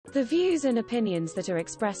The views and opinions that are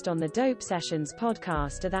expressed on the Dope Sessions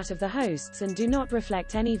podcast are that of the hosts and do not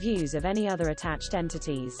reflect any views of any other attached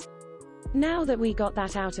entities. Now that we got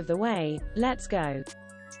that out of the way, let's go.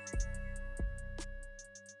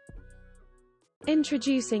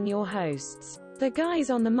 Introducing your hosts. The guys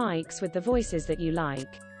on the mics with the voices that you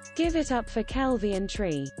like. Give it up for Kelvy and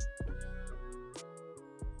Tree.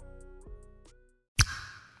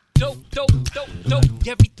 Dope,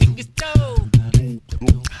 everything is dope.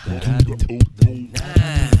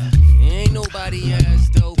 Ain't nobody as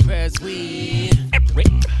dope as we.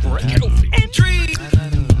 Kelvy and Tree.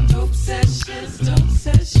 Dope sessions, dope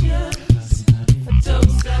sessions. Dope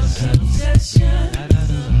session.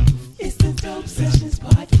 It's the Dope Sessions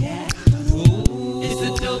podcast. It's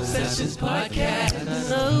the Dope Sessions podcast.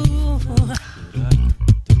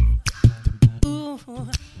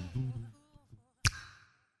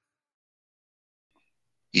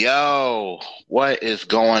 Yo, what is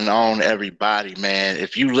going on, everybody, man?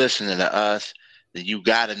 If you listening to us, then you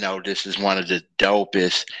got to know this is one of the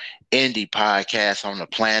dopest indie podcasts on the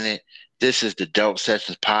planet. This is the Dope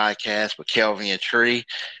Sessions podcast with Kelvy and Tree.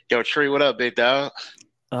 Yo, Tree, what up, big dog?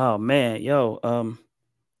 Oh, man. Yo,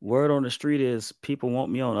 word on the street is people want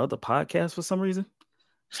me on other podcasts for some reason.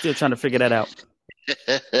 Still trying to figure that out.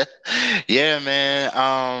 Yeah,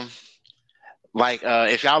 man.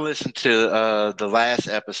 If y'all listen to the last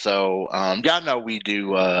episode, y'all know we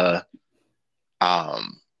do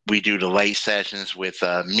the late sessions with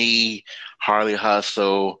me, Harley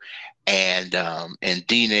Hustle, and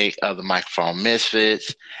D-Nick of the Microphone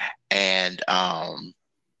Misfits, and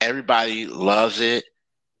everybody loves it.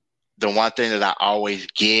 The one thing that I always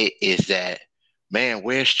get is that, man,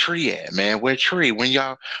 where's Tree at, man? Where's Tree? When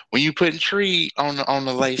you putting Tree on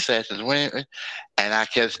the late sessions? And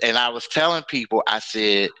I was telling people, I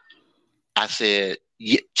said, the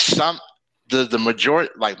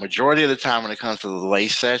majority of the time when it comes to the late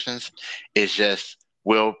sessions, it's just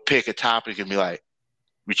we'll pick a topic and be like,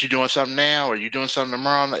 "But you doing something now? Or you doing something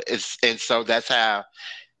tomorrow?" And so that's how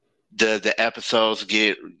the episodes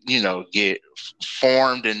get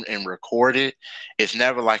formed and recorded. It's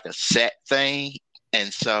never like a set thing.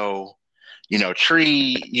 And so,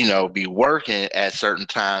 Tree, be working at certain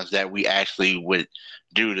times that we actually would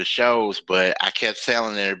do the shows. But I kept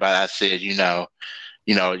telling everybody, I said,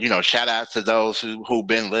 shout out to those who've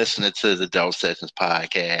been listening to the Dope Sessions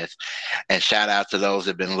podcast, and shout out to those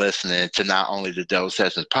that have been listening to not only the Dope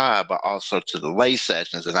Sessions pod, but also to the late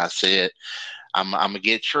sessions. And I said, I'm gonna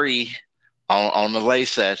get Tree on the late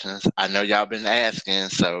sessions. I know y'all been asking,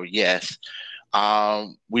 so yes.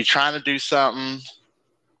 We trying to do something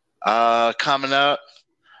coming up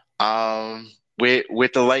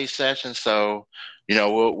with the late session, so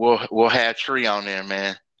we'll have Tree on there,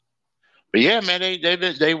 man. But yeah, man,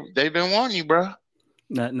 they've been wanting you, bro.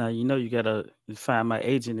 Now you gotta find my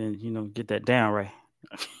agent and get that down right.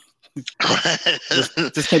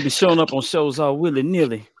 just can't be showing up on shows all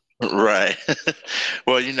willy-nilly. Right.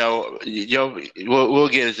 Well, we'll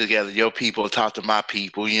get it together. Your people talk to my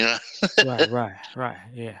people, Right.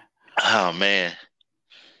 Yeah. Oh man,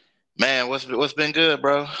 what's been good,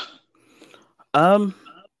 bro?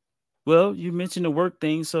 Well, you mentioned the work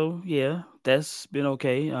thing, so yeah, that's been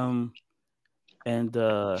okay. And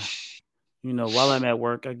while I'm at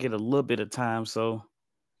work, I get a little bit of time, so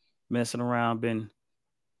messing around, been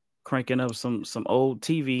cranking up some old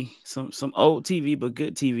TV, some old TV, but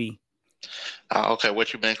good TV. Oh, okay.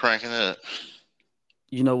 What you been cranking up?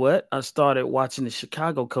 You know what? I started watching the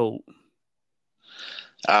Chicago Code.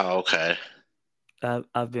 Oh, okay.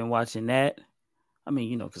 I've been watching that. I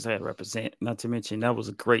mean, because I had to represent. Not to mention that was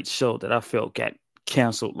a great show that I felt got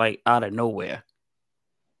canceled like out of nowhere.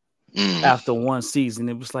 After one season,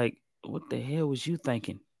 it was like, what the hell was you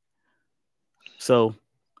thinking? So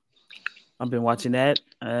I've been watching that.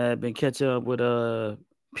 I've been catching up with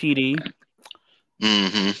PD.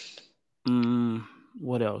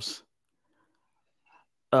 What else?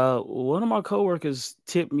 One of my coworkers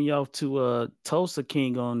tipped me off to Tulsa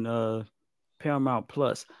King on Paramount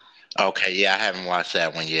Plus. Okay, yeah, I haven't watched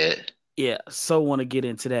that one yet. Yeah, so want to get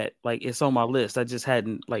into that. Like, it's on my list. I just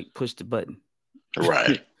hadn't pushed the button.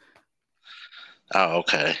 Right. Oh,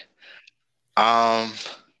 okay.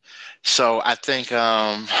 So I think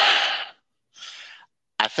I'm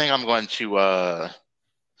going to I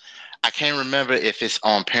can't remember if it's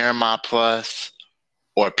on Paramount Plus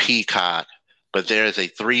or Peacock, but there's a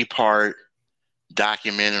 3-part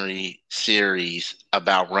documentary series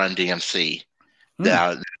about Run DMC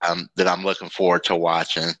that I'm looking forward to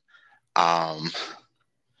watching.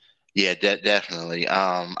 Yeah, definitely.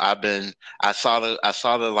 I saw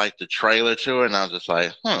the like the trailer to it, and I was just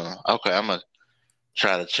like, okay, I'm gonna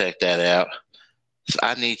Try to check that out. So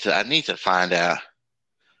I need to find out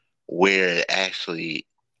where it actually,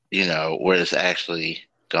 where it's actually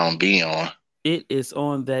gonna be on. It is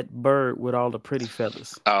on that bird with all the pretty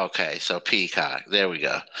feathers. Okay, so Peacock. There we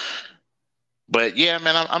go. But yeah,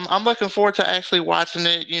 man, I'm looking forward to actually watching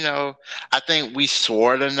it. I think we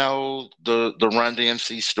sort of know the Run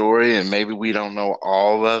DMC story, and maybe we don't know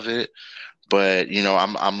all of it. But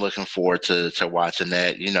I'm looking forward to watching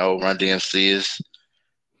that. Run DMC is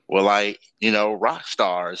well, like rock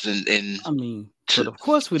stars, and I mean, but of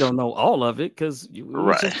course we don't know all of it because we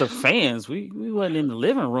were right, just the fans. We wasn't in the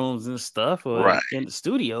living rooms and stuff or right, in the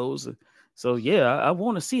studios. So yeah, I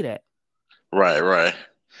want to see that. right.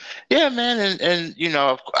 Yeah, man, and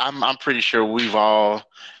I'm pretty sure we've all,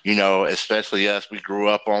 especially us, we grew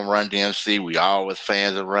up on Run DMC. We all was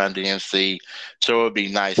fans of Run DMC, so it'd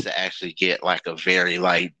be nice to actually get like a very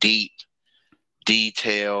like deep,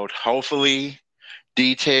 detailed, hopefully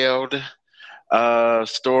detailed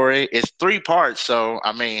story. It's 3 parts, so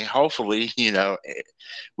I mean, hopefully,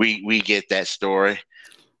 we get that story.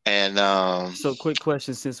 And So quick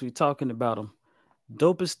question, since we're talking about them,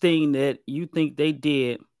 dopest thing that you think they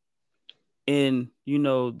did in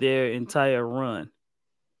their entire run.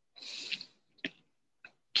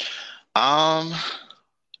 um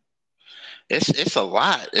it's a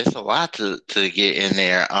lot. It's a lot to get in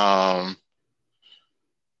there.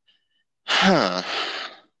 Huh.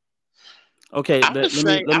 Okay, I would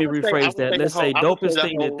say let I me would say I rephrase would that. say the Let's say whole I would say dopest the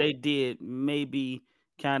thing that they whole did maybe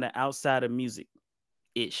kind of outside of music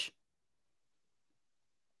ish.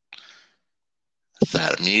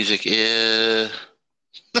 side of music is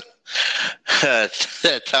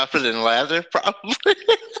tougher than leather, probably.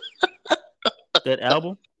 That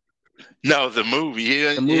album, No, the movie.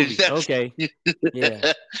 the movie. Okay, yeah.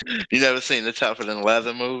 You never seen the Tougher Than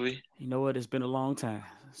Leather movie? You know what? It's been a long time.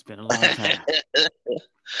 It's been a long time.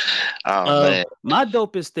 Oh man. My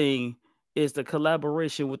dopest thing is the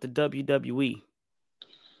collaboration with the WWE.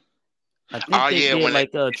 I think Oh they yeah, did when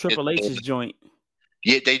like did Triple H's joint.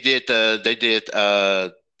 yeah, they did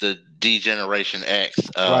the D-Generation X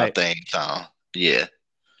Right. thing song. Yeah.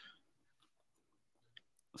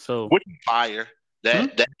 So, Which is fire.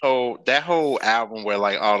 That whole album where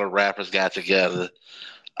like all the rappers got together.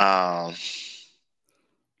 Um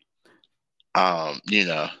you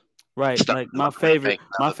know, right, stuff like like that make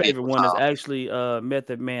my other favorite people's one is songs. actually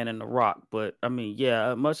Method Man and The Rock. But I mean,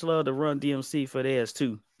 yeah, much love to Run DMC for theirs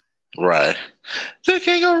too. Right. The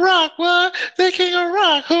King of Rock, what? The King of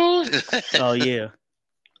Rock, who? Oh yeah.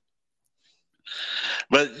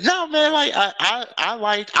 But no, man, like I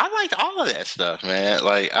liked all of that stuff, man.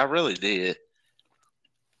 Like I really did.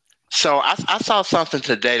 So I saw something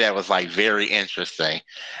today that was like very interesting,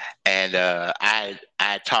 and I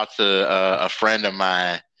talked to a friend of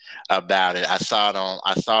mine about it. I saw it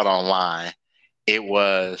online. It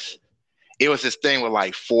was it was this thing with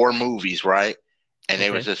like 4 movies, right? And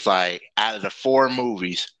it was Okay. just like out of the 4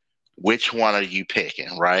 movies, which one are you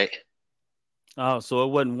picking, right? Oh, so it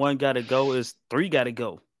wasn't one got to go. It's three got to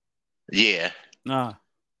go. Yeah. Ah,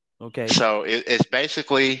 okay. So it's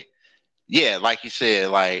basically yeah, like you said,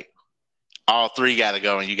 like all 3 got to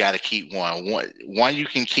go, and you got to keep one. One you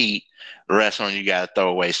can keep, the rest one you got to throw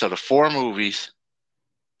away. So the 4 movies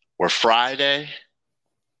were Friday,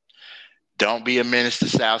 Don't Be a Menace to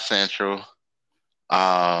South Central,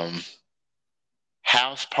 um,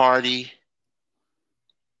 House Party,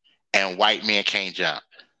 and White Men Can't Jump.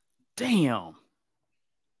 Damn.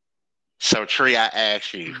 So Tree, I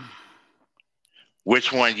ask you,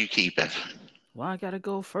 which one you keeping? Why I gotta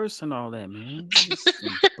go first and all that, man? This is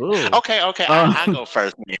some bull. Okay, I'll Uh, go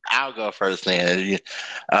first. I'll go first then.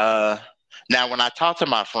 Uh, Now, when I talked to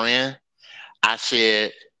my friend, I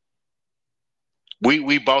said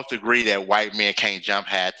we both agree that White Men Can't Jump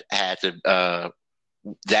had to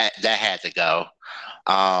that had to go.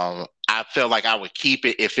 I feel like I would keep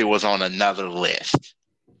it if it was on another list.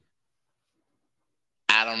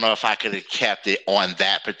 I don't know if I could have kept it on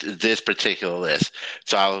this particular list.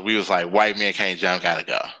 So we was like, White Men Can't Jump, gotta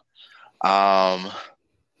go.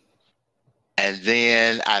 And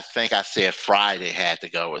then I think I said Friday had to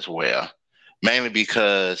go as well, mainly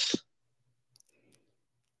because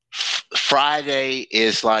Friday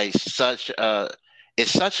is like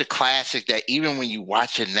it's such a classic that even when you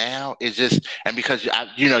watch it now, it's just and because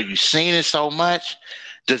you've seen it so much,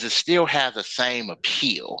 does it still have the same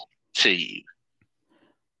appeal to you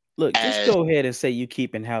look, just as go ahead and say you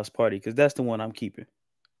keeping House Party because that's the one I'm keeping.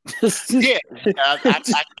 yeah?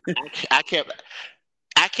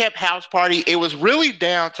 I kept House Party. It was really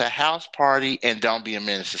down to House Party and Don't Be a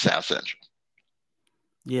Menace to South Central.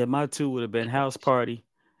 Yeah, my two would have been House Party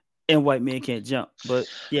And White Men Can't Jump. But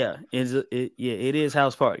yeah, it is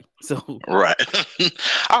House Party. So Right.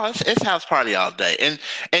 Oh, it's house party all day. And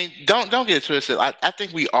don't get it twisted. I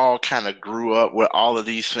think we all kind of grew up with all of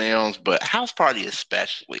these films, but House Party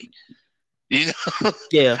especially. You know,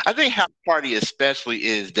 yeah, I think House Party especially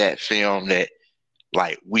is that film that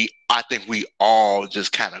I think we all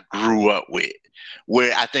just kind of grew up with,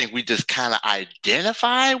 where I think we just kind of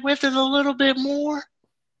identify with it a little bit more.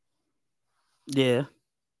 yeah.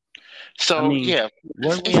 I So mean, yeah,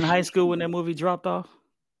 weren't we in high school when that movie dropped off?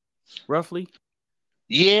 Roughly?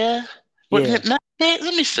 yeah. But Yeah.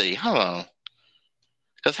 let me see. Hold on,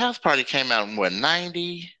 because House Party came out in what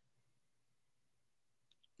 90,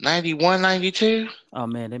 91, 92? Oh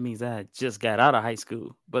man, that means I just got out of high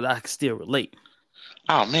school, but I can still relate.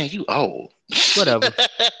 Oh man, you old. Whatever.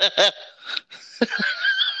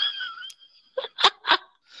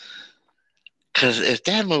 Because if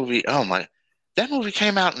that movie, that movie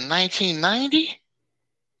came out in 1990.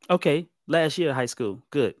 Okay, last year high school.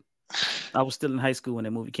 Good. I was still in high school when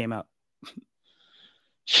that movie came out.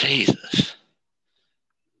 Jesus,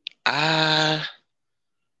 I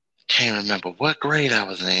can't remember what grade I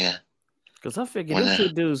was in. Because I figured When them two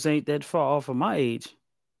dudes ain't that far off of my age.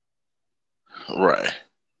 right.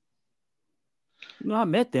 You know, I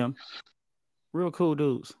met them. Real cool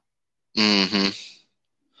dudes. Mm-hmm.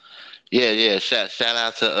 Yeah. Shout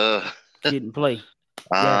out to Kid and Play.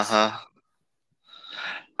 Yes. uh-huh.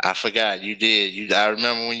 I forgot you did. I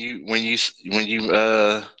remember when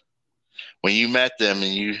you met them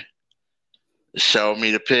and you showed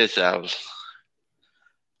me the picture.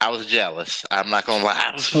 I was jealous. I'm not gonna lie.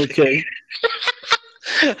 I was Okay.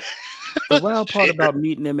 The wild part about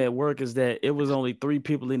meeting them at work is that it was only 3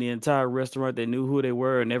 people in the entire restaurant that knew who they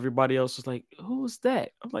were, and everybody else was like, "Who was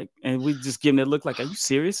that?" I'm like, and we just give them that look like, "Are you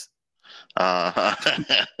serious?" Uh-huh.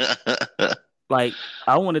 Like,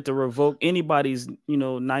 I wanted to revoke anybody's,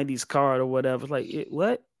 90s card or whatever. Like,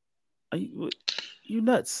 what? Are you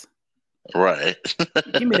nuts? Right.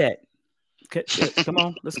 Give me that. Come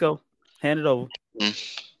on, let's go. Hand it over.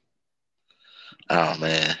 Oh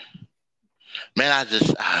man, I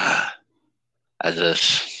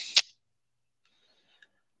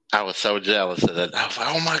was so jealous of that. I was like,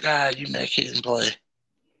 oh my god, you met Kid and Play.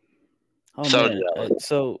 Oh So man. jealous.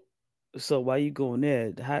 So while you going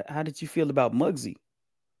there, how did you feel about Muggsy?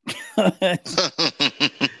 I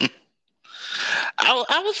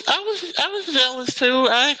was jealous too.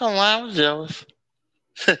 I ain't gonna lie, I was jealous.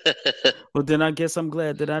 Well, then I guess I'm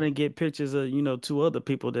glad that I didn't get pictures of 2 other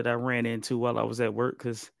people that I ran into while I was at work.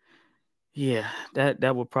 Because yeah,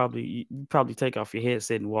 that would probably take off your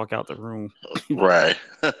headset and walk out the room. Right.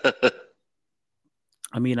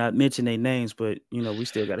 I mean, I mentioned their names, but we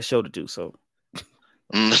still got a show to do. So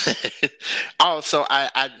Also,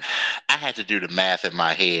 I had to do the math in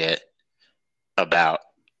my head about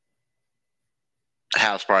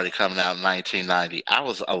House Party coming out in 1990. I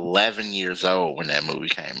was 11 years old when that movie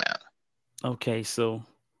came out. okay, so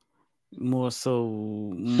more so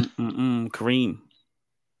Kareem.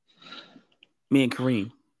 Me and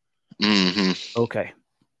Kareem. Mm-hmm. Okay.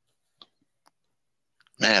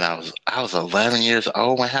 Man, I was 11 years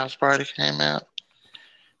old when House Party came out.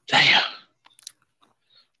 Damn.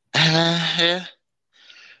 Yeah.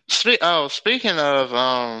 Speaking of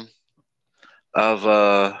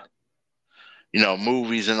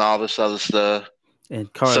movies and all this other stuff.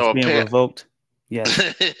 And cards being revoked.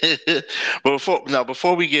 Yes. But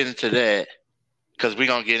before we get into that, because we're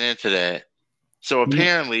gonna get into that. So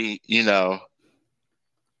apparently,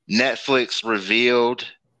 Netflix revealed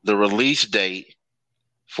the release date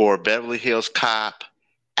for Beverly Hills Cop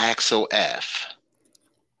Axel F.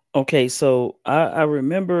 Okay, so I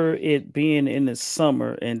remember it being in the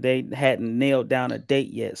summer and they hadn't nailed down a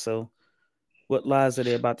date yet. So what lies are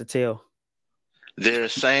they about to tell? They're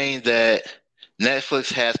saying that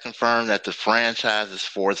Netflix has confirmed that the franchise's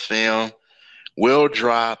 4th film will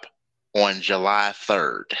drop on July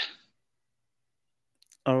 3rd.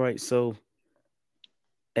 All right, so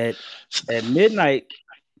at midnight,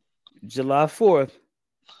 July 4th,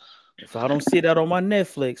 if I don't see that on my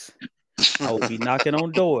Netflix, I will be knocking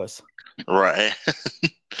on doors. Right.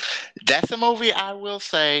 That's a movie I will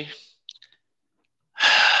say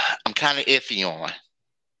I'm kind of iffy on.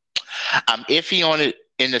 I'm iffy on it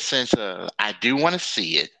in the sense of I do want to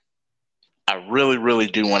see it. I really, really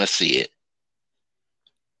do want to see it.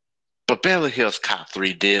 But Beverly Hills Cop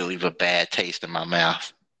 3 did leave a bad taste in my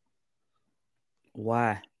mouth.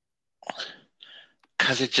 Why?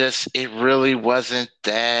 Because it really wasn't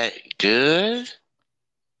that good.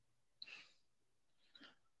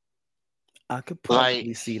 I could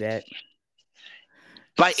probably see that.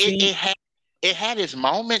 It had it had its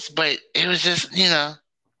moments, but it was just,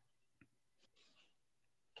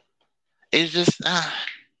 it's just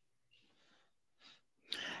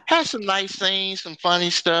had some nice scenes, some funny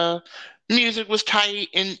stuff. Music was tight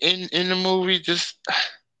in the movie. Just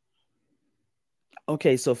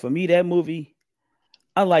Okay, so for me, that movie,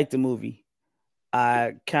 I like the movie.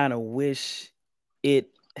 I kind of wish it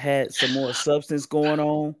had some more substance going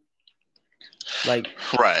on, like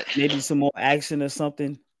right. maybe some more action or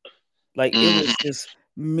something. Like it Hmm. was just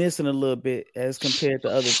missing a little bit as compared to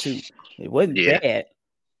other two. It wasn't Yeah. bad.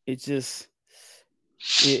 It just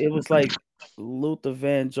it was like Luther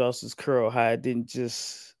Vandross's curl, how it didn't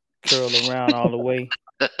just curl around all the way.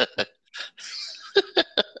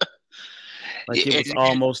 Like it was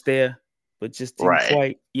almost there, but just didn't Right.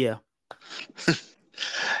 quite. Yeah.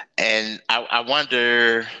 And I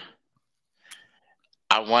wonder,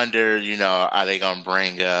 are they gonna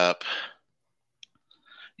bring up,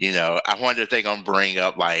 I wonder if they're gonna bring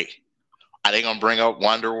up like, are they gonna bring up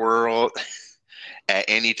Wonder World at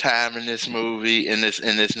any time in this movie, in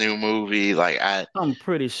this new movie? Like I'm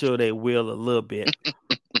pretty sure they will a little bit.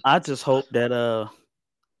 I just hope that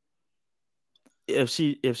if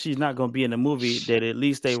she's not gonna be in the movie, that at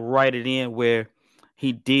least they write it in where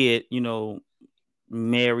he did,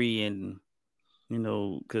 marry and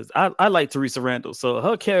because I like Teresa Randall, so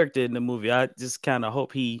her character in the movie, I just kind of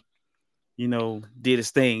hope he, did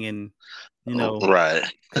his thing and right.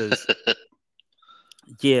 because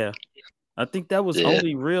yeah, I think that was Yeah.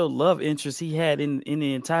 only real love interest he had in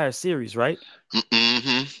the entire series, right?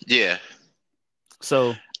 Hmm. Yeah.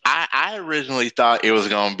 So I originally thought it was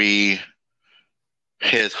gonna be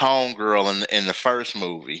his homegirl in the first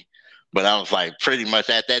movie, but I was like, pretty much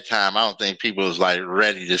at that time, I don't think people was like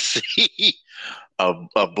ready to see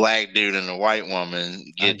a black dude and a white woman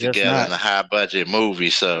I get guess together in not. a high budget movie.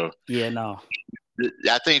 So Yeah, no.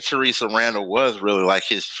 I think Teresa Randall was really like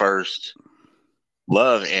his first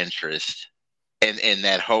love interest in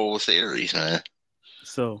that whole series, man.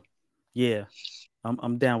 So yeah,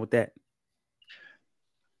 I'm down with that.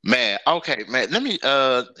 Man, okay, man. Let me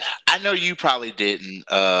I know you probably didn't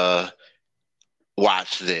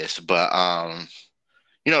watch this, but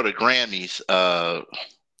the Grammys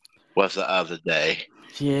was the other day.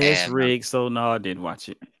 Yeah, it's And rigged, so no, I didn't watch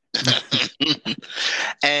it.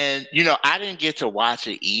 and I didn't get to watch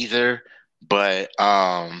it either, but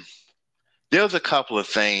there was a couple of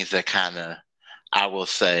things that kind of, I will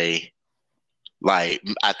say, like,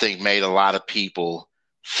 I think made a lot of people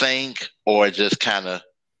think or just kind of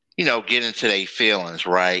get into their feelings,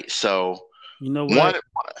 right? So You know one, what?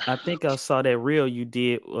 I think I saw that reel you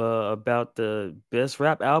did about the best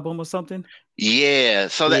rap album or something. yeah,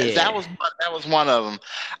 so that Yeah. was one of them.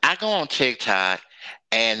 I go on TikTok,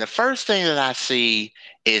 and the first thing that I see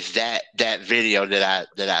is that video that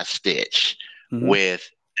I stitched Hmm. with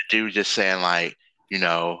the dude just saying like, you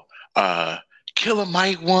know, uh, Killer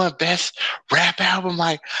Mike won best rap album.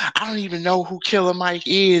 Like, I don't even know who Killer Mike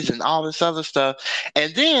is, and all this other stuff.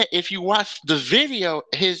 And then if you watch the video,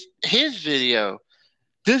 his video,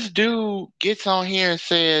 this dude gets on here and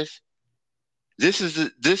says, this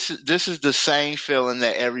is the same feeling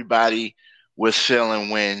that everybody was feeling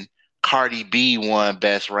when Cardi B won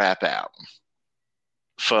Best Rap Album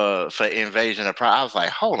for Invasion of Pride. I was like,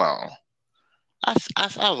 hold on. I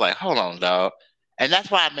was like, hold on, dog. And that's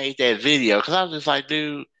why I made that video, because I was just like,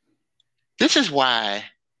 dude, this is why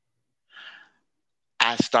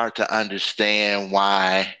I start to understand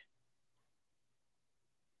why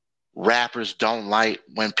rappers don't like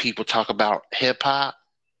when people talk about hip hop,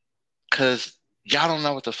 because y'all don't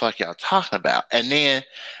know what the fuck y'all talking about. And then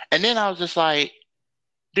I was just like,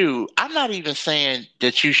 dude, I'm not even saying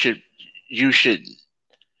that you should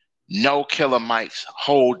know Killer Mike's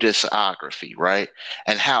whole discography, right?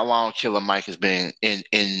 And how long Killer Mike has been in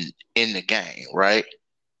the game, right?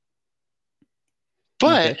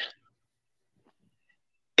 Okay. But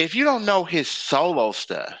if you don't know his solo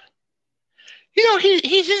stuff,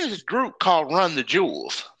 he's in this group called Run the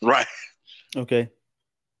Jewels, right? Okay.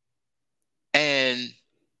 And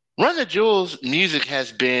Run the Jewels music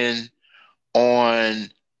has been on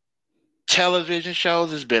television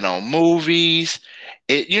shows, it's been on movies.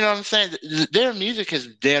 You know what I'm saying? Their music has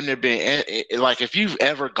damn near been like, if you've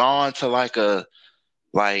ever gone to like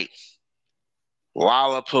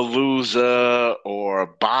Lollapalooza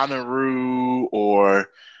or Bonnaroo or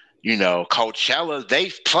Coachella,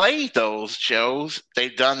 they've played those shows.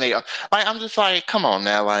 They've done like, I'm just like, come on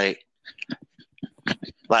now, like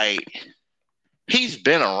he's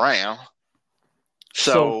been around.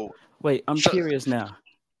 So So wait, I'm so curious now.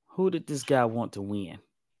 Who did this guy want to win?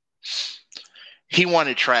 he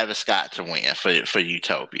wanted Travis Scott to win for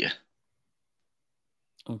Utopia.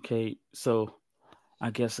 Okay, so I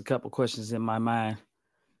guess a couple questions in my mind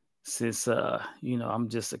since I'm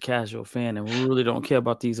just a casual fan and really don't care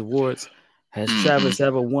about these awards. Has Hmm. Travis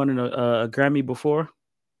ever won a Grammy before?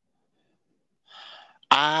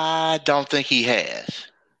 I don't think he has.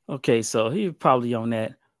 Okay, so he probably on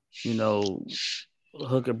that, you know,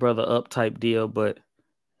 hook a brother up type deal, but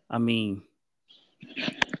I mean,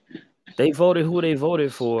 they voted who they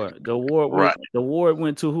voted for. Right, The award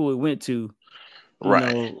went to who it went to.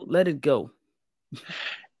 right. Let it go.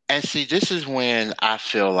 And see, this is when I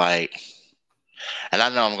feel like, and I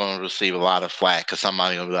know I'm going to receive a lot of flack because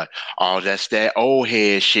somebody's going to be like, oh, that's that old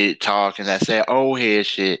head shit talking. That's that old head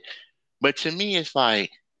shit. But to me, it's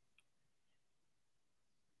like,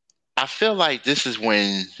 I feel like this is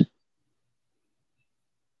when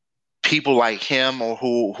people like him or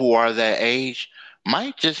who are that age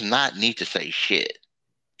might just not need to say shit.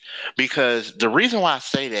 Because the reason why I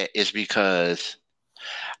say that is because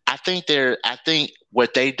I think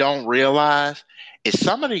what they don't realize is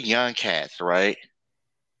some of the young cats, right,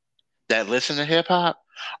 that listen to hip hop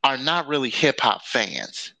are not really hip hop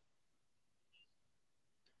fans.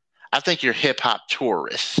 I think you're hip hop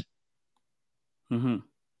tourists. Hmm.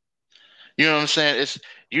 You know what I'm saying? It's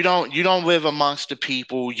you don't live amongst the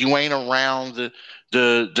people. You ain't around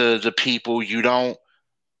the people. You don't,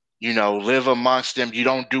 live amongst them. You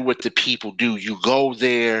don't do what the people do. You go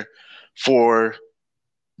there for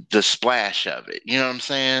the splash of it. You know what I'm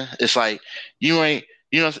saying? It's like you ain't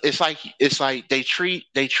it's like they treat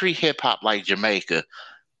hip hop like Jamaica.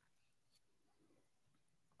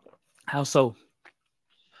 How so?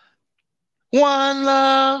 One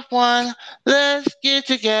love, one, let's get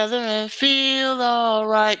together and feel all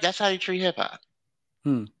right. That's how you treat hip hop.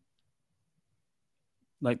 Hmm.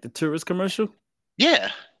 Like the tourist commercial?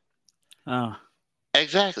 Yeah, Uh,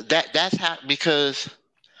 exactly. That's how, because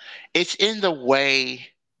it's in the way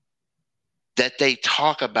that they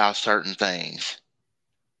talk about certain things.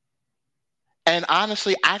 And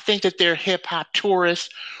honestly, I think that they're hip hop tourists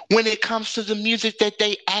when it comes to the music that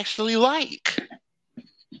they actually like.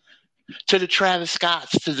 To the Travis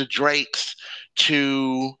Scotts, to the Drakes,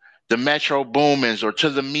 to the Metro Boomins, or to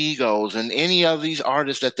the Migos, and any of these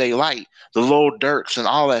artists that they like, the Lil Durks and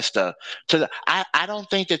all that stuff. I don't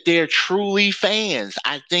think that they're truly fans.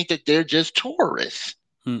 I think that they're just tourists.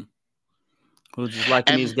 hmm. Who's just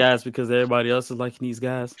liking these And guys because everybody else is liking these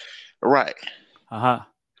guys? right. Uh-huh.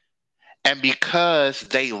 And because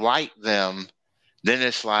they like them, then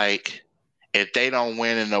it's like if they don't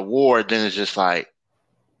win an award, then it's just like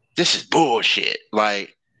this is bullshit.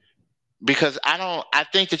 Like, because I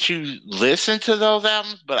think that you listen to those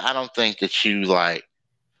albums, but I don't think that you like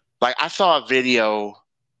I saw a video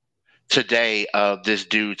today of this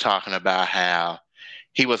dude talking about how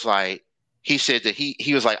he was like he said that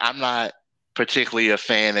he was like, I'm not particularly a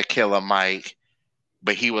fan of Killer Mike,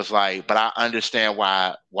 but he was like, but I understand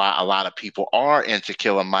why a lot of people are into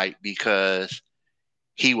Killer Mike, because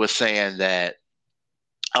he was saying that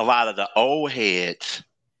a lot of the old heads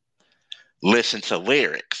listen to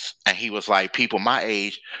lyrics, and he was like, people my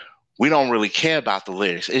age, we don't really care about the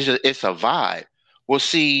lyrics. It's a vibe. Well,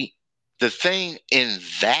 see, the thing in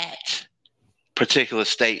that particular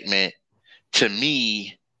statement, to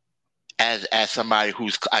me, as somebody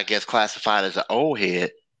who's, I guess, classified as an old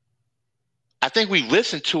head, I think we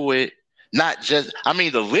listen to it not just. I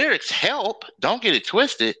mean, the lyrics help. Don't get it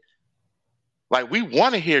twisted. Like, we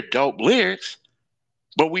want to hear dope lyrics,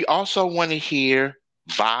 but we also want to hear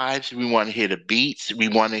vibes. We want to hear the beats. We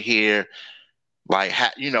want to hear, like,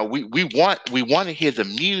 we want to hear the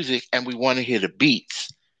music, and we want to hear the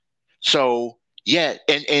beats. So yeah,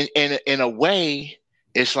 in a way,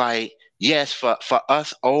 it's like, yes, for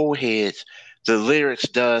us old heads, the lyrics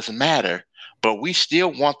does matter, but we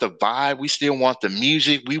still want the vibe, we still want the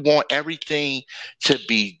music, we want everything to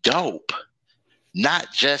be dope,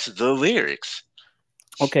 not just the lyrics.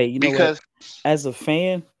 Okay, you know what? Because As a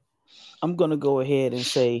fan, I'm gonna go ahead and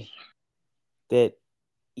say that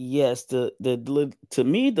yes, to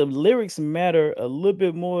me the lyrics matter a little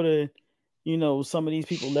bit more than some of these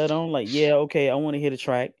people let on. Like, yeah, okay, I want to hit a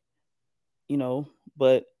track,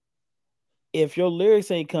 but if your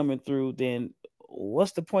lyrics ain't coming through, then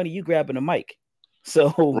what's the point of you grabbing a mic?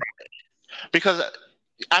 So, because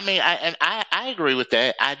I mean, I agree with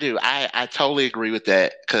that. I do. I totally agree with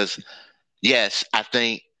that, because yes, I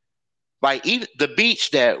think, like, even the beats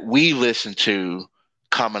that we listen to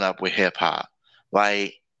coming up with hip hop,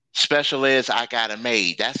 like Special Ed's I Got It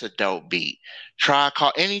Made, that's a dope beat.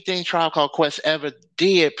 Anything Tribe Called Quest ever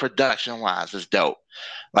did production wise is dope.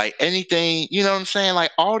 Like anything, you know what I'm saying?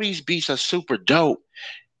 Like all these beats are super dope.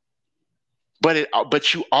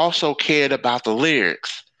 but you also cared about the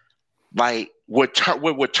lyrics. Like what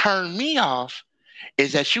would turn me off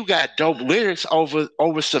is that you got dope lyrics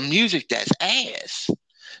over some music that's ass.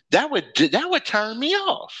 That would turn me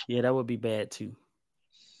off. Yeah, that would be bad too.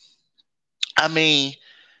 I mean,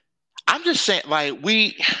 I'm just saying, like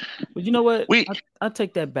But you know what? we I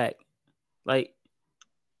take that back. Like,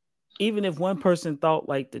 even if one person thought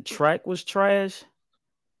like the track was trash,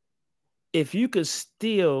 if you could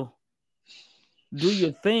still do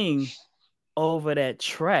your thing over that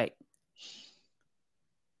track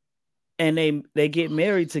and they get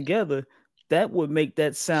married together, that would make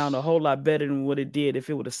that sound a whole lot better than what it did if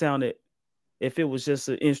it would have sounded if it was just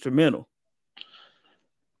an instrumental.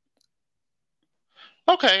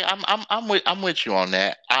 okay. I'm with you on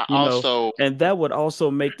that. I You know, also and that would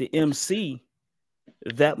also make the MC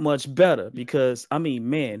that much better because I mean,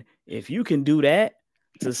 man, if you can do that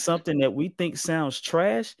to something that we think sounds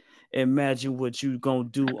trash, imagine what you gonna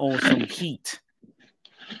do on some heat.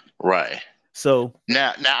 right. So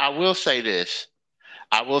Now I will say this.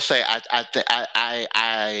 I will say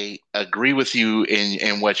I agree with you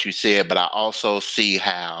in what you said, but I also see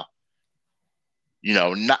how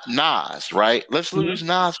Nas, right? Let's mhm. lose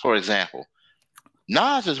Nas for example.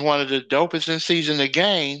 Nas is one of the dopest MCs in the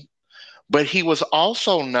game, but he was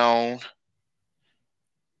also known,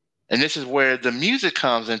 and this is where the music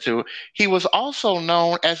comes into it. He was also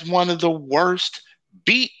known as one of the worst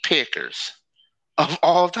beat pickers of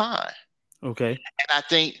all time. Okay, And I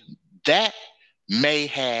think that may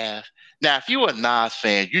have. Now, if you're a Nas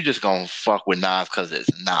fan, you're just gonna fuck with Nas because it's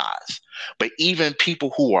Nas. But even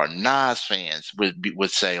people who are Nas fans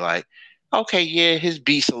would say like, okay, yeah, his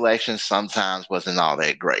beat selection sometimes wasn't all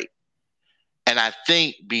that great. And I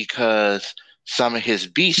think because some of his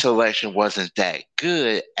beat selection wasn't that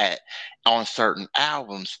good at on certain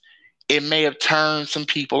albums, it may have turned some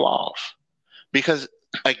people off. Because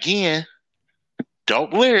again,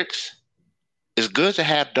 dope lyrics. It's good to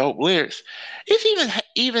have dope lyrics. It's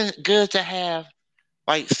even good to have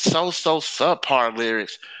like so subpar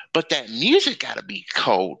lyrics, but that music got to be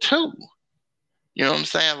cold too. You know what I'm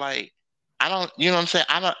saying? Like I don't, you know what I'm saying?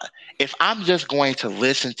 I don't. If I'm just going to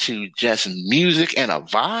listen to just music and a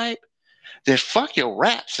vibe, then fuck your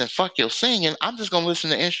raps and fuck your singing. I'm just gonna listen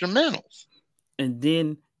to instrumentals. and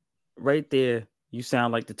then right there, you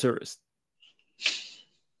sound like the tourist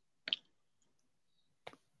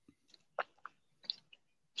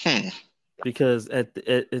Hmm. because at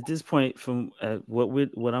this point, from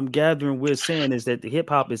what I'm gathering, we're saying is that the hip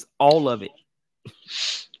hop is all of it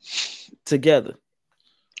together,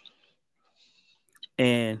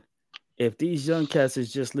 and if these young cats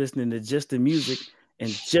is just listening to just the music and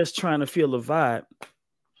just trying to feel a vibe,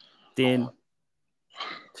 then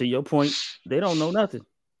to your point, they don't know nothing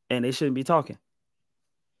and they shouldn't be talking.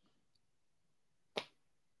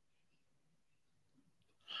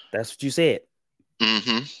 That's what you said.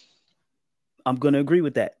 Mm-hmm. I'm going to agree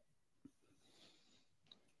with that.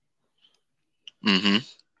 Mm-hmm.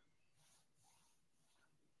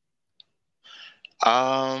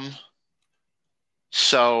 Um.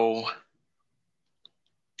 So.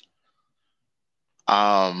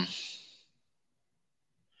 Um.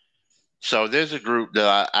 So there's a group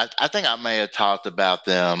that I think I may have talked about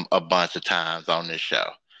them a bunch of times on this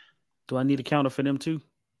show. Do I need a counter for them too?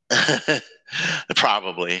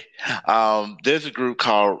 Probably. There's a group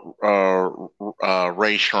called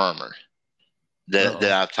Ray Shermer that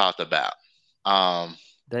Uh-oh. I've talked about. Um,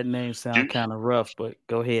 That name sound do kind of rough, but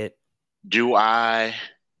go ahead. do I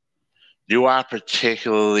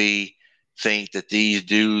particularly think that these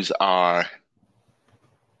dudes are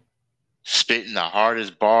spitting the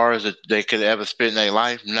hardest bars that they could ever spit in their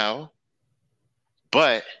life? No,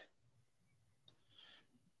 but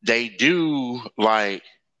they do like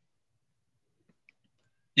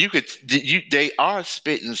they are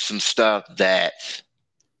spitting some stuff that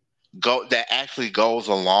actually goes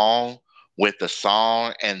along with the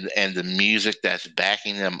song and the music that's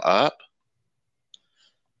backing them up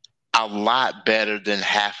a lot better than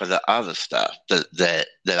half of the other stuff that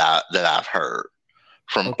I've heard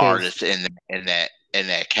from Okay, artists in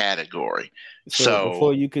that category. so So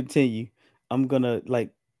before you continue, I'm going to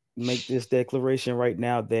like make this declaration right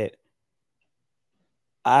now that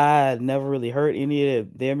I never really heard any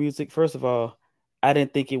of their music. First of all, I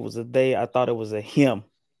didn't think it was a they. I thought it was a him.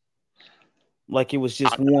 Like it was I,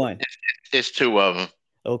 just one. it's two of them.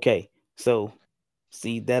 Okay. So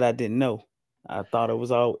see that I didn't know. I thought it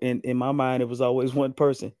was all in my mind, it was always one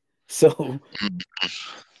person. So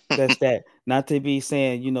that's that. Not to be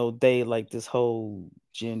saying, they like this whole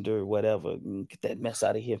gender, whatever. Get that mess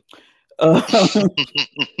out of here. Uh,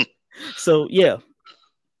 so yeah.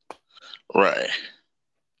 Right.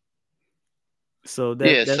 So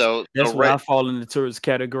Yeah. that's where I fall in the tourist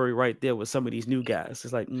category right there with some of these new guys.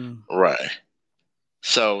 It's like, right.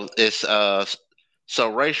 So it's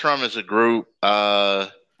so Ray Shrummer is a group.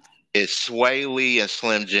 It's Sway Lee and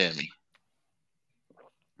Slim Jimmy.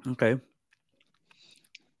 okay.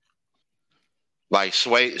 Like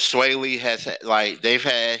Sway Lee has like they've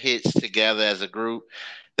had hits together as a group.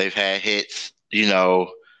 They've had hits,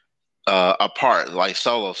 apart like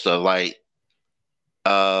solo stuff. Like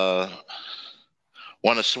uh,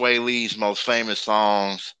 one of Sway Lee's most famous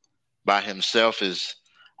songs by himself is,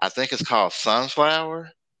 I think it's called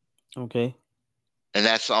Sunflower, Okay. and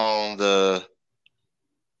that's on the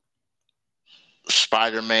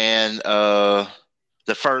Spider-Man, the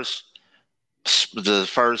first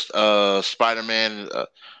Spider-Man,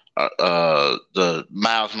 the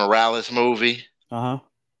Miles Morales movie. Uh-huh.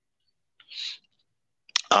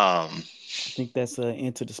 Um, I think that's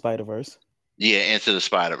Into the Spider-Verse. yeah, Into the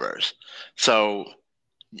Spider-Verse. So,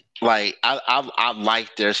 like, I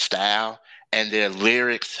like their style, and their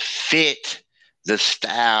lyrics fit the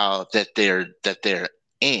style that they're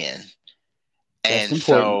in, That's and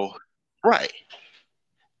important. so right.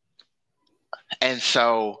 And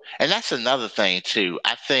that's another thing too.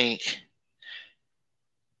 I think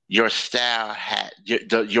your style had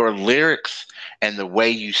your lyrics and the way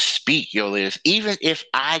you speak your lyrics. Even if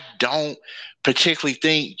I don't particularly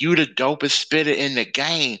think you the dopest spitter in the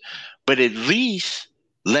game, but at least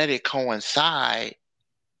let it coincide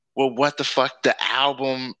with what the fuck the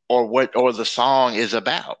album or the song is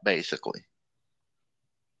about, basically.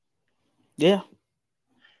 Yeah.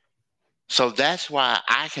 So that's why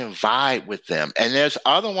I can vibe with them. And there's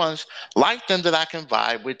other ones like them that I can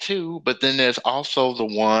vibe with too. But then there's also the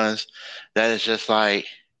ones that is just like,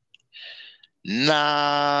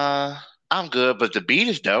 nah, I'm good, but the beat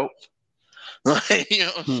is dope. Like,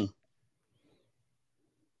 Hmm.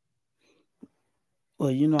 Well,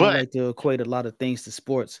 I But like to equate a lot of things to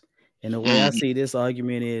sports. And the way I mm, see this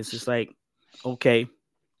argument is it's like, okay,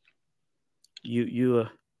 you're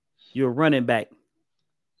a running back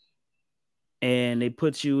and they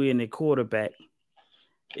put you in a quarterback.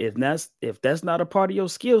 If that's not a part of your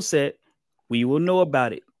skill set, we will know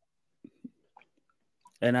about it.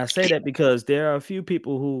 And I say that because there are a few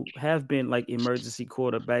people who have been like emergency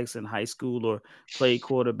quarterbacks in high school or played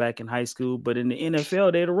quarterback in high school, but in the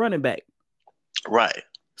NFL, they're the running back. right.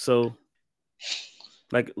 So,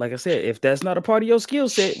 like I said, if that's not a part of your skill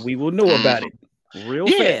set, we will know Mm, about it real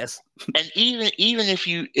yeah. fast. And even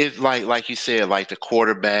if like you said, like the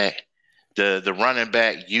quarterback, the running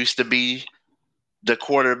back used to be the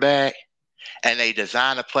quarterback, and they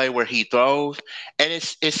design a play where he throws, and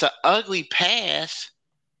it's an ugly pass,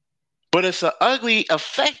 but it's an ugly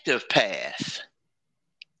effective pass.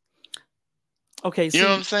 Okay, You know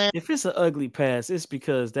what see, I'm saying? if it's an ugly pass, it's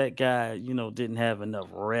because that guy, didn't have enough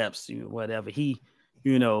reps, whatever.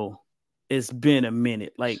 You know, it's been a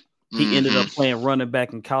minute. Like he ended Hmm. up playing running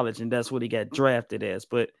back in college, and that's what he got drafted as.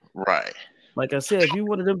 But Right. like I said, if you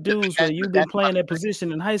one of them dudes where But you've been that's playing that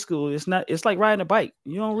position in high school, it's like riding a bike.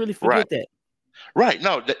 You don't really right. forget that. Right.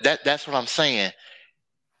 No, that's what I'm saying.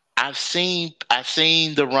 I've seen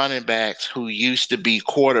the running backs who used to be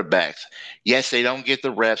quarterbacks. Yes, they don't get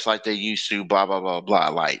the reps like they used to. Blah blah blah blah.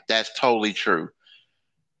 Like that's totally true.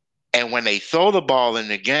 And when they throw the ball in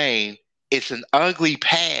the game, it's an ugly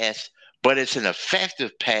pass, but it's an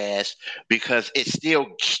effective pass because it still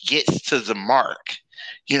gets to the mark.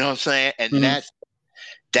 You know what I'm saying? And Mhm.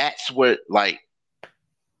 that's what like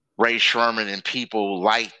Ray Sherman and people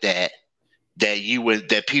like that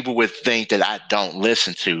people would think that I don't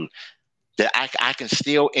listen to, that I can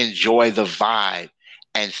still enjoy the vibe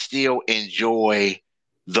and still enjoy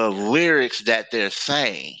the lyrics that they're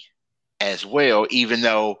saying as well, even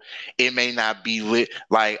though it may not be lit.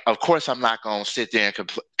 Like, of course, I'm not gonna sit there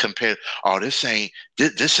and compare. Oh, this ain't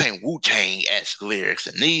Wu Tang esque lyrics,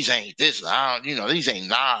 and these ain't this. These ain't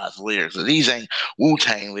Nas lyrics, or these ain't Wu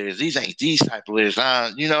Tang lyrics. These ain't these type of lyrics.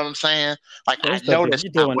 You know what I'm saying? Like, I First up, know if that's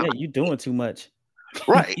you're not doing what. that, you're doing too much.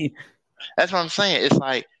 Right. That's what I'm saying. It's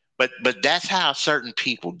like, but that's how certain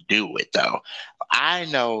people do it, though. I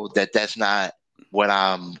know that that's not what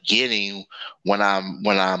I'm getting when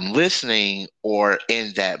I'm listening or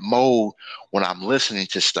in that mode when I'm listening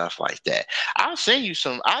to stuff like that. I'll send you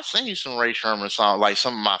some Ray Sherman songs, like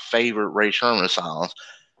some of my favorite Ray Sherman songs,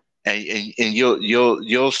 and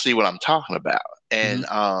you'll see what I'm talking about. Mhm.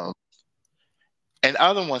 And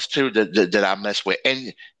other ones too that I mess with.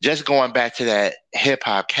 And just going back to that hip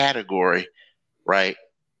hop category, right?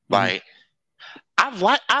 Mhm. Like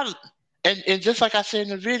and just like I said in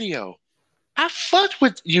the video, I fucked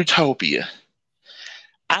with Utopia.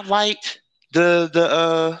 I liked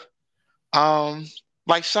the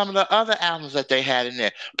like some of the other albums that they had in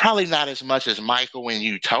there. Probably not as much as Michael and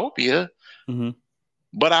Utopia, Mm-hmm.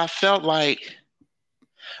 but I felt like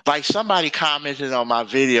somebody commented on my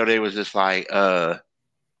video. They was just like, um,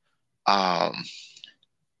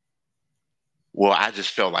 well, I just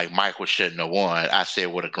felt like Michael shouldn't have won. I said,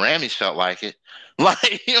 well, the Grammys felt like it.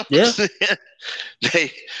 Like, you know what I'm Yeah. saying?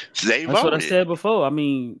 They That's what I voted. said before. I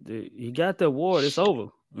mean, he got the award. It's over.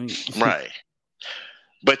 I mean, Right.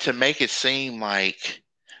 But to make it seem like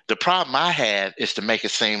the problem I have is to make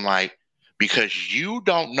it seem like because you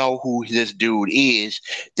don't know who this dude is,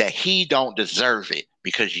 that he don't deserve it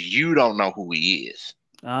because you don't know who he is.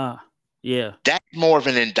 Yeah. That's more of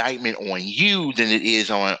an indictment on you than it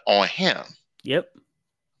is on him. Yep.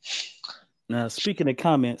 Now, speaking of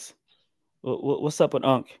comments, what's up with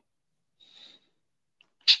Unc?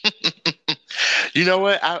 You know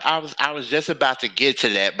what? I was just about to get to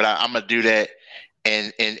that, but I'm gonna do that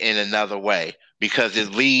in another way because it's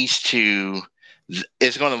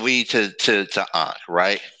going to lead to Unc,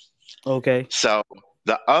 right? Okay. So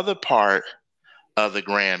the other part of the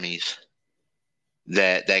Grammys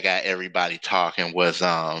that got everybody talking was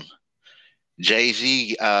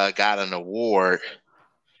Jay-Z got an award.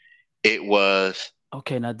 It was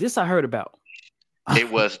okay. Now this I heard about.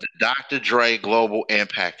 It was the Dr. Dre Global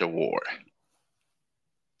Impact Award.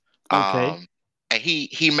 Okay. And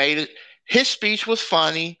he made it. His speech was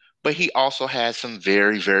funny, but he also had some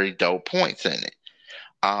very, very dope points in it.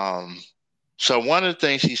 So one of the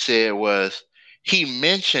things he said was he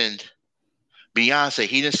mentioned Beyonce.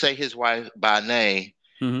 He didn't say his wife by name.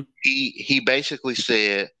 Mm-hmm. He basically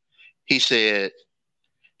said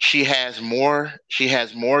she has more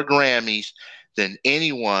Grammys than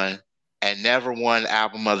anyone and never won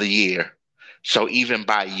Album of the Year. So even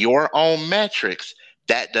by your own metrics,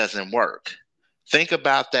 that doesn't work. Think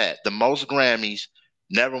about that. The most Grammys,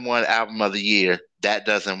 never won Album of the Year. That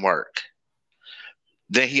doesn't work.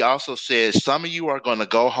 Then he also says, some of you are going to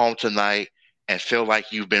go home tonight and feel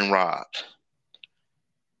like you've been robbed.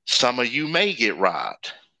 Some of you may get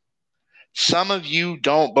robbed. Some of you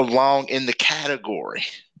don't belong in the category.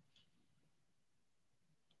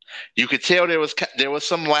 You could tell there was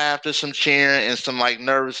some laughter, some cheering, and some like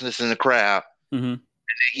nervousness in the crowd. Mm-hmm. And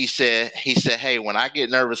he said, hey, when I get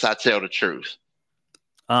nervous, I tell the truth.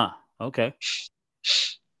 Okay.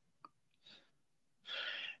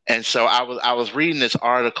 And so I was reading this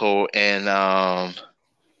article, and I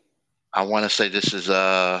want to say this is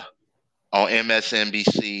on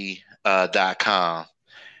MSNBC.com,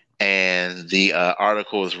 and the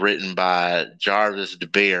article is written by Jarvis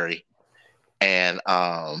DeBerry, and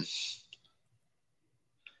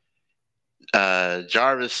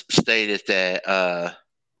Jarvis stated that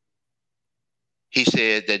he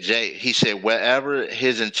said whatever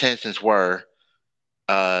his intentions were,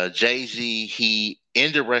 Jay-Z, he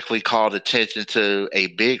indirectly called attention to a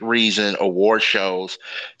big reason award shows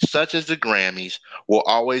such as the Grammys will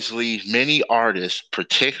always leave many artists,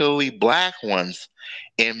 particularly black ones,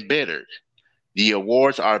 embittered. The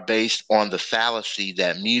awards are based on the fallacy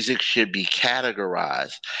that music should be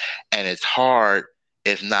categorized, and it's hard,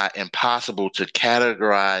 if not impossible, to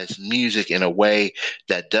categorize music in a way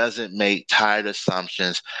that doesn't make tired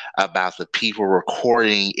assumptions about the people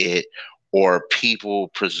recording it or people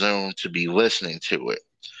presumed to be listening to it.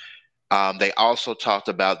 They also talked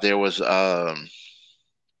about there was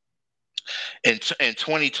in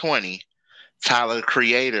 2020, Tyler the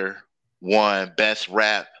Creator won Best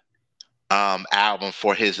Rap album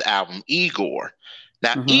for his album Igor.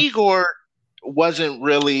 Now, Mm-hmm. Igor wasn't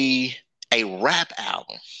really a rap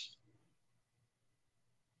album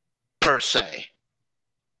per se.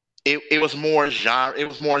 It was more genre. It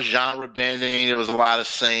was more genre bending. There was a lot of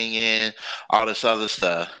singing, all this other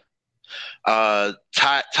stuff.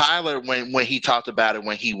 Tyler, when he talked about it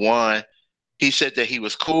when he won, he said that he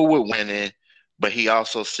was cool with winning, but he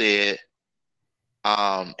also said,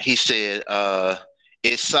 it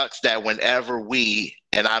sucks that whenever we,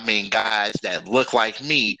 and I mean guys that look like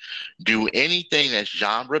me, do anything that's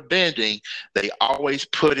genre bending, they always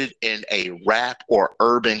put it in a rap or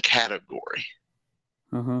urban category.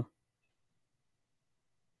 Mm-hmm.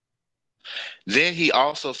 Then he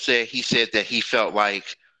also said that he felt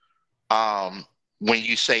like when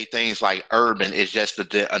you say things like urban, it's just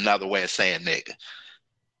another way of saying nigga.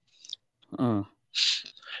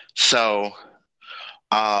 So,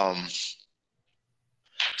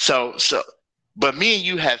 but me and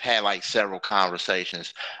you have had like several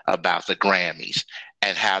conversations about the Grammys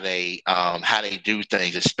and how they do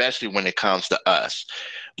things, especially when it comes to us.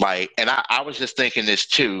 Like, and I was just thinking this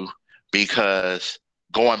too, because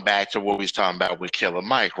going back to what we was talking about with Killer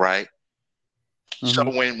Mike, right? So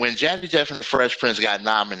when Jazzy Jeff and the Fresh Prince got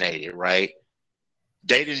nominated, right?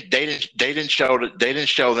 They didn't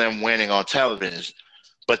show them winning on television,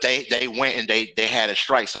 but they went and they had a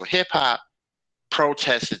strike. So hip hop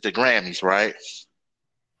protested the Grammys, right?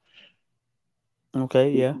 Okay,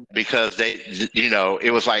 yeah. Because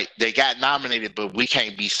it was like they got nominated, but we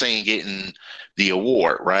can't be seen getting the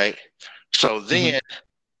award, right? So then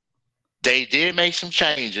they did make some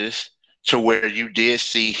changes to where you did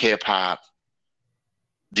see hip hop,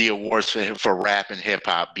 the awards for rap and hip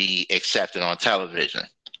hop be accepted on television.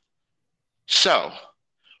 So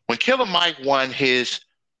when Killer Mike won his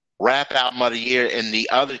Rap Album of the Year and the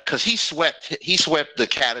other, because he swept the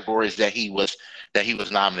categories that he was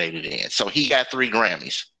nominated in. So he got 3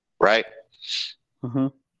 Grammys, right?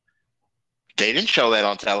 They didn't show that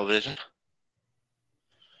on television.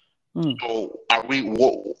 So why are we?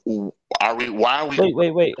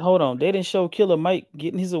 Wait, hold on. They didn't show Killer Mike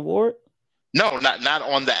getting his award? No, not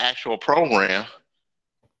on the actual program.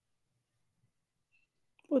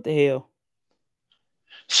 What the hell?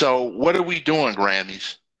 So what are we doing,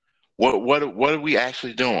 Grammys? What are we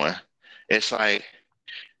actually doing? It's like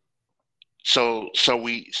so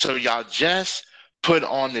y'all just put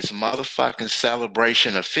on this motherfucking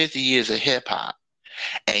celebration of 50 years of hip hop,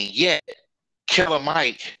 and yet Killer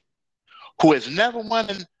Mike, who has never won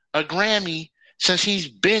a Grammy since he's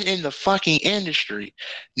been in the fucking industry,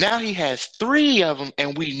 now he has 3 of them,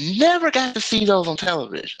 and we never got to see those on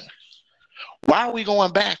television. Why are we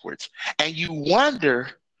going backwards? And you wonder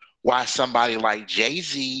why somebody like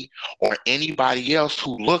Jay-Z or anybody else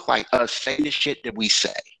who look like us say the shit that we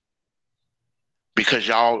say. Because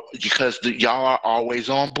y'all are always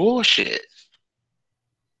on bullshit.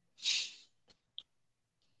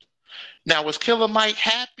 Now, was Killer Mike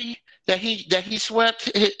happy that he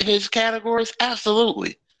swept his categories?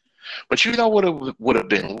 Absolutely. But you know what would have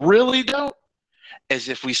been really dope? As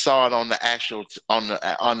if we saw it on the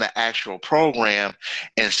actual program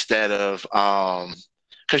instead of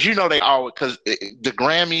because they always, because the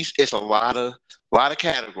Grammys, it's a lot of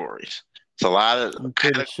categories. It's a lot of. I'm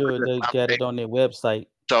pretty sure they got it on their website.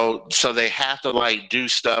 So they have to like do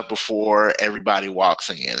stuff before everybody walks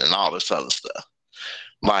in and all this other stuff.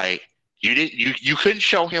 Like you couldn't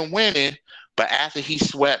show him winning, but after he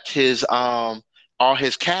swept his all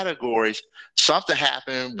his categories, something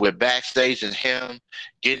happened with backstage and him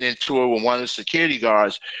getting into it with one of the security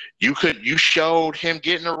guards. You showed him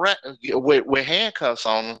getting arrested with handcuffs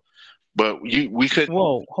on him, but we could.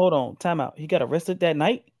 Whoa, hold on, time out. He got arrested that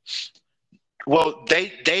night? Well,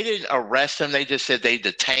 they didn't arrest him. They just said they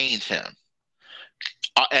detained him,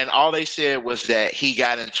 and all they said was that he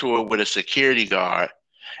got into it with a security guard.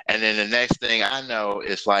 And then the next thing I know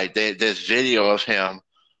is like there's video of him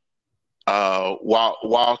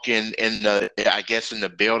walking in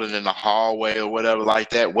the building in the hallway or whatever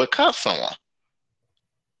like that with cuffs on.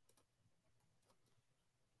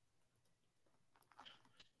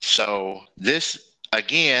 So this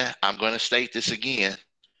again, I'm going to state this again.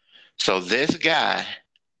 So this guy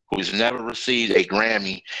who's never received a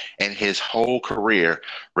Grammy in his whole career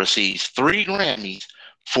receives 3 Grammys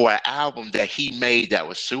for an album that he made that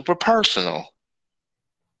was super personal.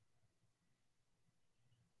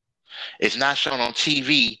 It's not shown on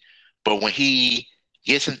TV, but when he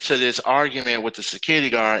gets into this argument with the security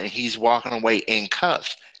guard and he's walking away in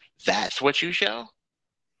cuffs, that's what you show?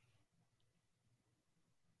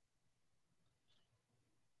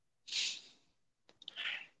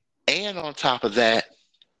 And on top of that,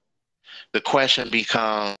 the question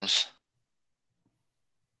becomes,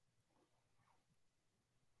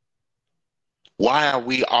 why are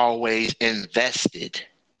we always invested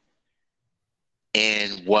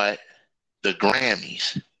in what the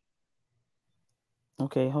Grammys?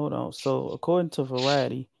 Okay, hold on. So according to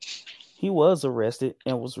Variety, he was arrested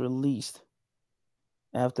and was released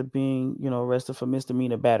after being, arrested for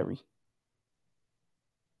misdemeanor battery.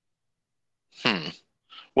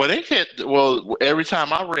 Well, every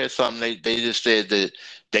time I read something, they just said that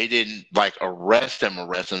they didn't like arrest him.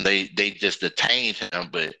 They just detained him,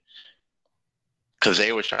 but because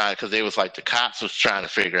they was like the cops was trying to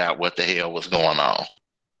figure out what the hell was going on.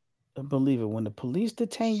 I believe it. When the police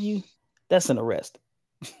detain you, that's an arrest.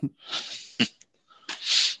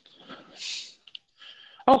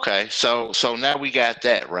 Okay, so now we got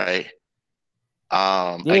that right.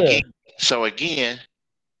 Yeah. Again,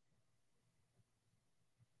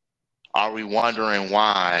 are we wondering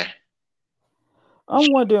why?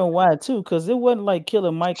 I'm wondering why too, because it wasn't like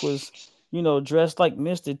Killer Mike was, dressed like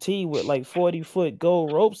Mr. T with like 40-foot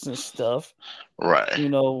gold ropes and stuff.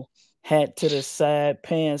 Right. Hat to the side,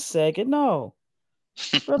 pants sagging. No.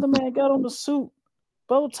 Brother man got on the suit,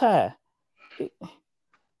 bow tie,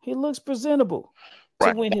 he looks presentable to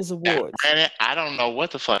Right. win his awards. Granted, I don't know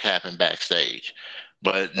what the fuck happened backstage,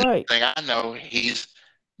 but the Right. thing I know,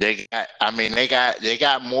 they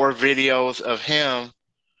got more videos of him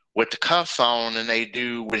with the cuffs on than they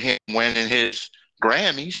do with him winning his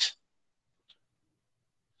Grammys.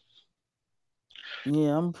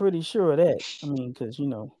 Yeah, I'm pretty sure of that. I mean, because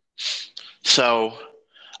So,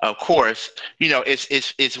 of course,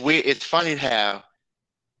 it's weird. It's funny how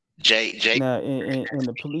Jay now in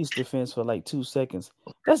the police defense for like 2 seconds,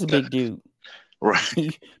 that's a big dude.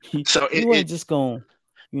 right. So You ain't just gonna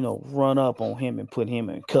run up on him and put him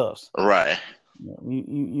in cuffs. right.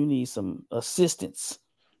 You need some assistance.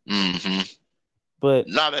 Mm-hmm. But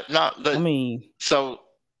I mean, so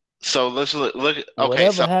let's look. Okay,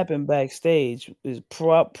 whatever happened backstage is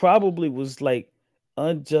probably was like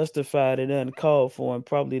unjustified and uncalled for, and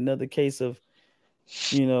probably another case of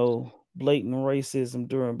blatant racism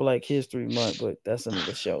during Black History Month. But that's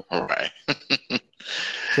another show. All right.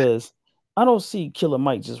 Because I don't see Killer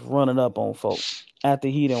Mike just running up on folk after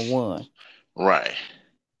he done won. Right.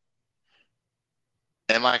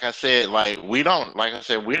 And like I said, we don't know. That's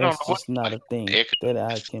just not a thing that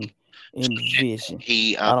I can envision.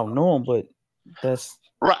 I don't know him, but that's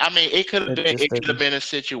right. I mean, it could have been a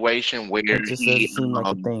situation where it just doesn't seem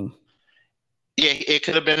like a thing. Yeah, it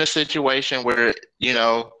could have been a situation where he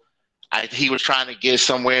was trying to get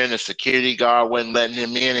somewhere and the security guard wasn't letting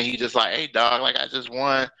him in, and he just like, hey dog, like I just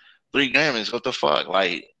won 3 Grammys, what the fuck,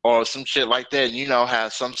 or some shit like that. And you know how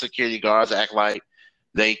some security guards act like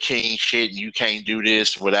they king shit and you can't do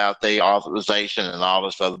this without their authorization and all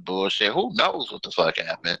this other bullshit. Who knows what the fuck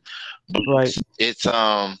happened? But right.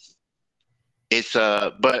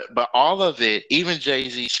 But all of it, even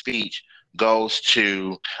Jay-Z's speech goes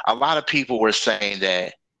to, a lot of people were saying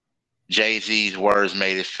that Jay-Z's words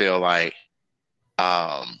made it feel like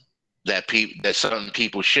that certain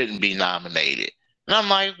people shouldn't be nominated. And I'm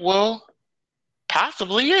like, well,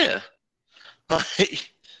 possibly, yeah.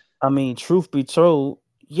 I mean, truth be told,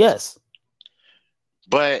 yes.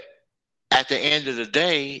 But at the end of the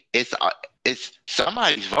day, it's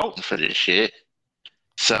somebody's voting for this shit.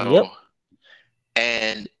 So, yep.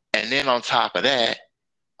 and then on top of that,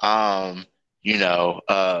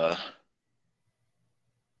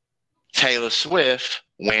 Taylor Swift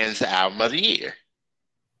wins the Album of the Year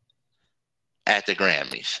at the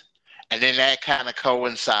Grammys. And then that kind of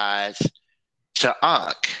coincides to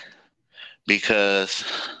Unc, because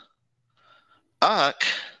Uncle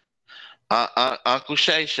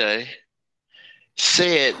Shay Shay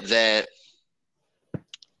said that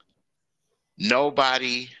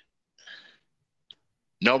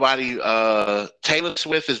Taylor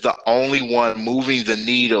Swift is the only one moving the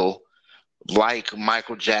needle like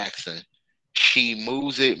Michael Jackson. She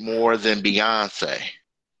moves it more than Beyonce.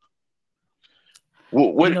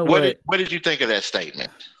 What did you think of that statement?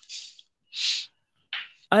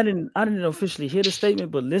 I didn't officially hear the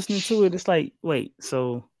statement, but listening to it, it's like, wait,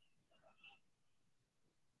 so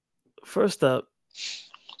first up,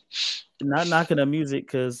 not knocking her music,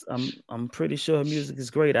 because I'm pretty sure her music is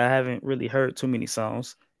great. I haven't really heard too many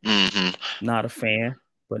songs. Mm-hmm. Not a fan,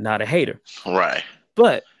 but not a hater. Right.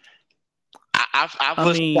 But I've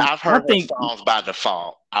heard her songs by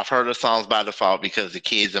default. I've heard her songs by default because the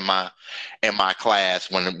kids in my class,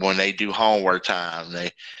 when they do homework time,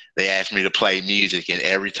 they ask me to play music, and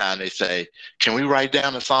every time they say, "Can we write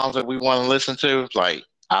down the songs that we want to listen to?" Like,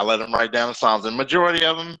 I let them write down the songs, and the majority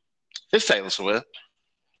of them is Taylor Swift.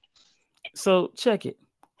 So check it.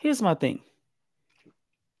 Here's my thing.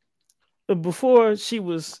 Before she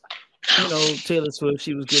was, Taylor Swift,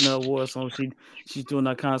 she was getting her awards on. She's doing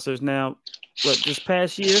her concerts now. But this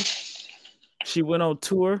past year, she went on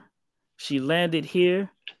tour. She landed here.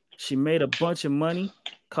 She made a bunch of money,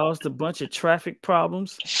 caused a bunch of traffic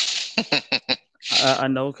problems. I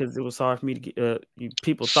know, because it was hard for me to get.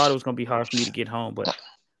 People thought it was going to be hard for me to get home, but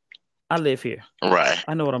I live here. Right.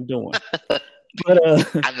 I know what I'm doing. But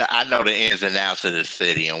I know the ins and outs of the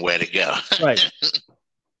city and where to go. Right.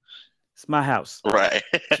 It's my house. Right.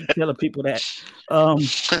 Keep telling people that. All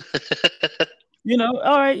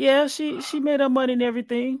right, yeah, she made her money and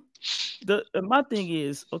everything. My thing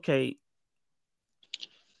is, okay,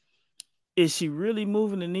 is she really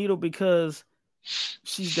moving the needle because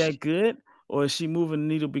she's that good, or is she moving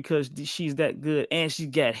the needle because she's that good and she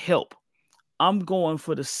got help? I'm going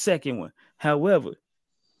for the second one. However,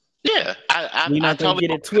 yeah, we're not gonna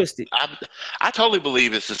get it twisted. I totally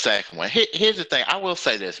believe it's the second one. Here's the thing. I will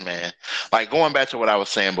say this, man. Like, going back to what I was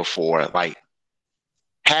saying before, like,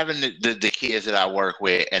 having the kids that I work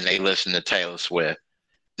with and they listen to Taylor Swift,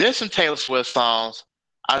 there's some Taylor Swift songs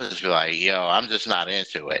I just be like, yo, I'm just not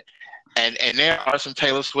into it. And there are some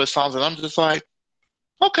Taylor Swift songs that I'm just like,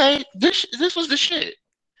 okay, this was the shit.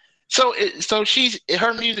 So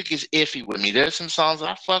her music is iffy with me. There's some songs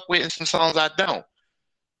I fuck with and some songs I don't.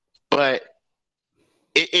 But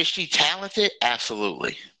is she talented?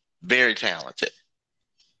 Absolutely. Very talented.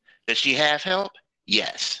 Does she have help?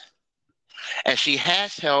 Yes. And she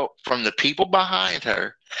has help from the people behind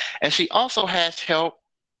her. And she also has help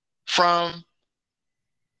from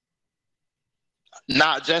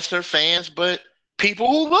not just her fans, but people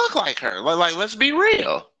who look like her. Like let's be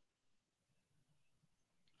real.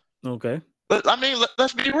 Okay.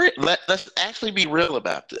 Let's be real. Let's actually be real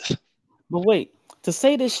about this. But wait, to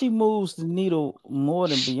say that she moves the needle more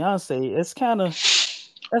than Beyonce, that's kind of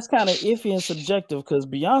iffy and subjective because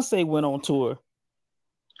Beyonce went on tour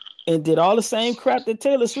and did all the same crap that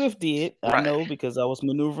Taylor Swift did. Right. I know because I was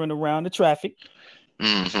maneuvering around the traffic.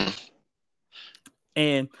 Mm-hmm.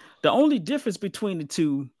 And the only difference between the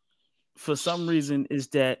two, for some reason, is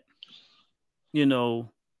that, you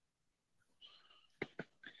know,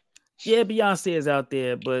 yeah, Beyonce is out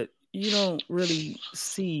there, but you don't really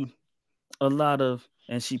see a lot of,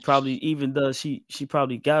 and she probably even does. She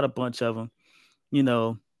probably got a bunch of them. You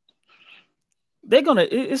know, they're gonna.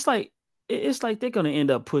 It's like they're gonna end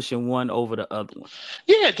up pushing one over the other one.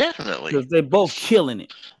 Yeah, definitely. Because they're both killing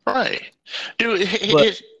it. Right, dude.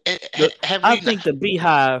 I think the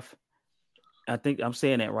Beehive. I think I'm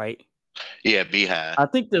saying that right. Yeah, Beehive. I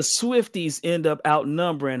think the Swifties end up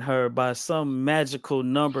outnumbering her by some magical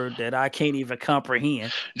number that I can't even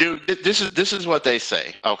comprehend. Dude, this is what they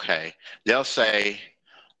say. Okay, they'll say,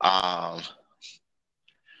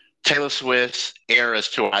 Taylor Swift's Eras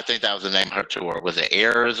tour. I think that was the name of her tour. Was it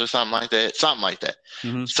Eras or something like that? Something like that.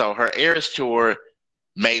 Mm-hmm. So her Eras tour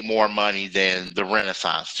made more money than the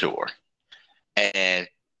Renaissance tour, and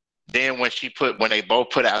then when they both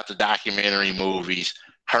put out the documentary movies,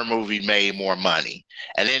 her movie made more money.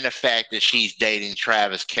 And then the fact that she's dating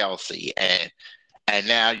Travis Kelce, and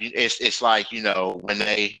now it's like, you know, when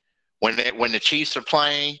the Chiefs are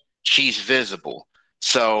playing, she's visible.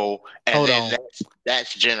 So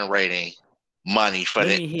that's generating money for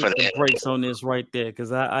Let me hit the brakes on this right there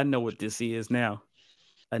because I know what this is now.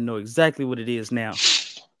 I know exactly what it is now.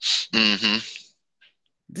 Mm-hmm.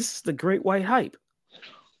 This is the Great White Hype.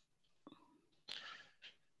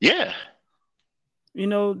 Yeah. You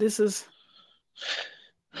know, this is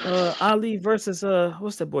Ali versus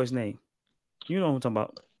what's that boy's name? You know what I'm talking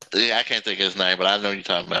about. Yeah, I can't think of his name, but I know what you're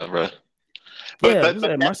talking about, bro. But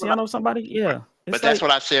Marciano somebody? Yeah. But that's what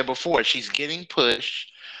I said before. She's getting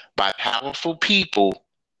pushed by powerful people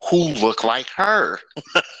who look like her.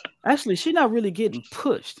 Actually, she's not really getting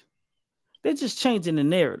pushed. They're just changing the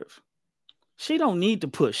narrative. She don't need to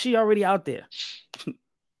push. She already out there.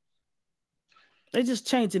 They're just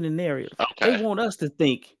changing the narrative. Okay. They want us to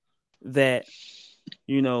think that,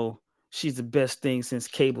 you know, she's the best thing since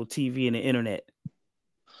cable TV and the internet.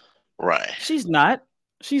 Right. She's not.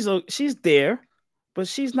 She's there, but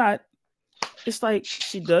she's not. It's like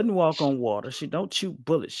she doesn't walk on water. She don't chew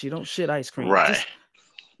bullets. She don't shit ice cream. Right.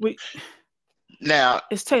 Now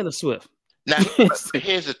it's Taylor Swift. Now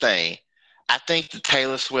here's the thing. I think the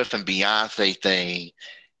Taylor Swift and Beyonce thing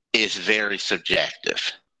is very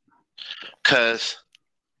subjective. Because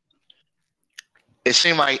it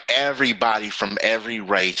seemed like everybody from every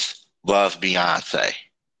race loves Beyonce.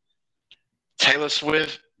 Taylor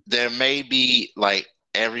Swift, there may be like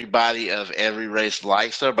everybody of every race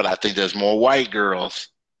likes her, but I think there's more white girls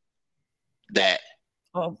that.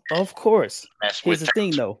 Of course. Here's the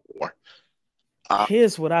thing, though.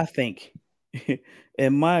 Here's what I think.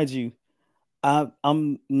 And mind you,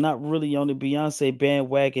 I'm not really on the Beyonce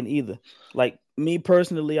bandwagon either. Like, me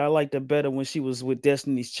personally, I liked her better when she was with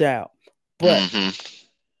Destiny's Child. But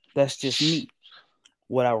that's just me.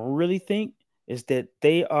 What I really think is that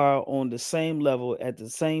they are on the same level at the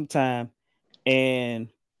same time. And,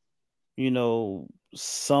 you know,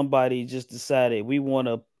 somebody just decided we want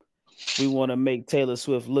to make Taylor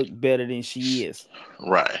Swift look better than she is.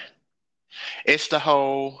 Right. It's the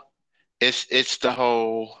whole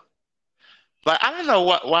like, I don't know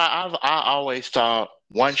why I always thought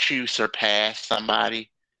once you surpass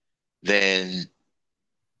somebody, then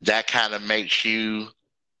that kind of makes you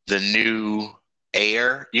the new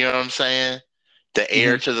heir. You know what I'm saying? The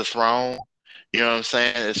heir to the throne. You know what I'm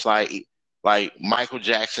saying? It's like Michael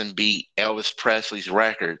Jackson beat Elvis Presley's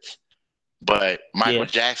records, but Michael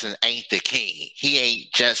Jackson ain't the king. He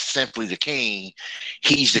ain't just simply the king.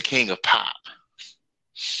 He's the king of pop.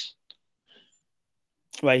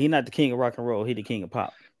 Right, he's not the king of rock and roll. He's the king of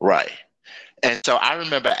pop. Right. And so I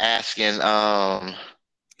remember asking,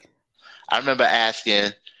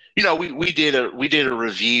 we did a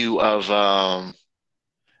review of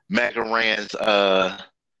Mega Ran's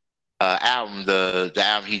album, the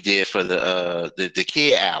album he did for the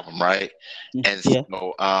Kid album, right? And Yeah.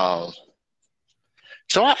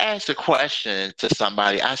 so I asked a question to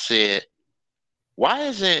somebody. I said, why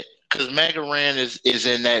isn't, because Mega Ran is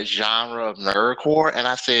in that genre of nerdcore, and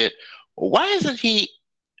I said, why isn't he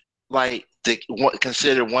like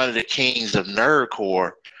considered one of the kings of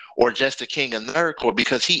nerdcore, or just the king of nerdcore?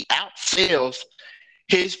 Because he outsells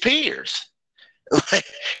his peers. Like,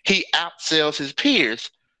 he outsells his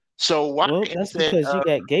peers. So why? Well, that's because you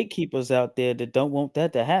got gatekeepers out there that don't want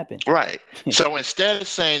that to happen. Right. So instead of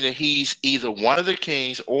saying that he's either one of the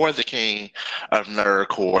kings or the king of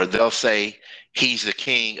nerdcore, they'll say he's the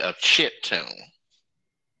king of chiptune.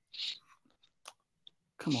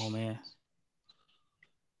 Come on, man.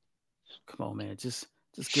 Come on, man. Just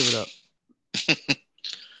give it up.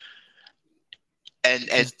 and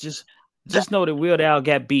just know that Weird Al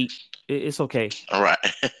got beat. It's okay. All right.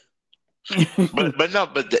 but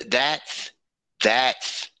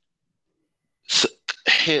that's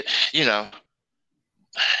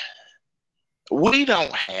we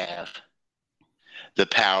don't have the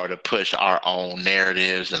power to push our own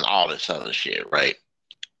narratives and all this other shit, right?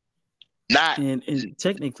 Not and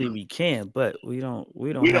technically we can, but we don't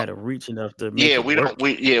have the reach enough to make it we work.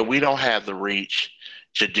 We don't have the reach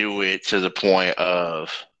to do it to the point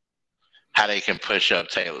of how they can push up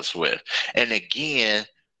Taylor Swift. And again,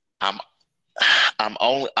 I'm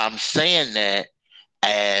saying that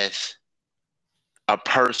as a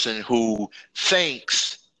person who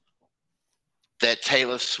thinks that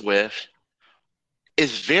Taylor Swift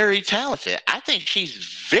is very talented. I think she's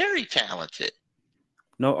very talented.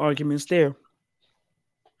 No arguments there.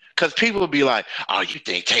 Because people will be like, oh, you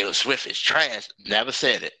think Taylor Swift is trash? Never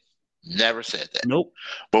said it. Never said that. Nope.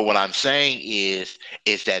 But what I'm saying is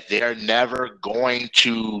that they're never going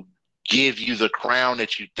to give you the crown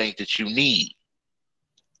that you think that you need.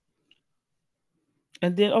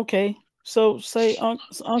 And then, okay, so say Unc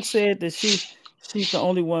said that she's the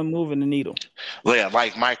only one moving the needle. Yeah,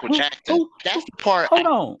 like Michael Jackson. That's the part. Hold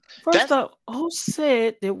on. First up, who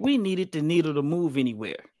said that we needed the needle to move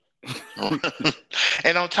anywhere?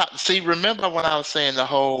 And on top, see, remember when I was saying the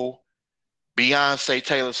whole Beyonce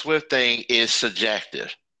Taylor Swift thing is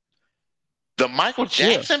subjective. The Michael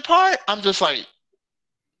Jackson part, I'm just like,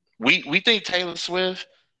 we think Taylor Swift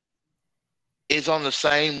is on the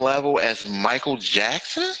same level as Michael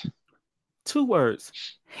Jackson? 2 words.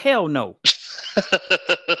 Hell no.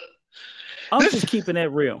 I'm just keeping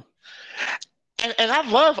that real. And I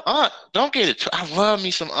love Unc. Don't get it. I love me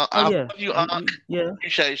some Unc. I love you, Unc. Yeah. You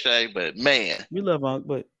Shay, but man. We love Unc,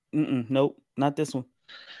 but nope, not this one.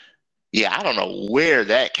 Yeah, I don't know where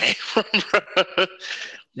that came from, bro.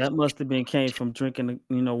 That must have came from drinking,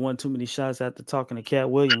 one too many shots after talking to Cat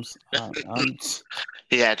Williams.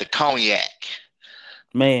 He had the cognac.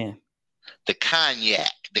 Man. The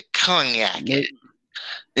cognac.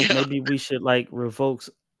 Maybe we should revoke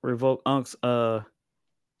Unc's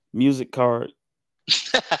music card.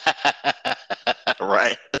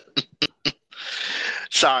 Right.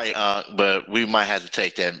 Sorry, Unc, but we might have to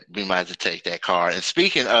take that. We might have to take that card. And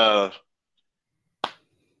speaking of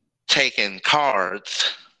taking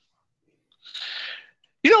cards,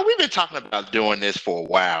 we've been talking about doing this for a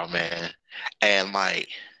while, man. And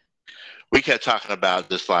we kept talking about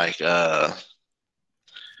this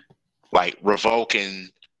revoking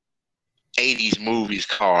 80s movies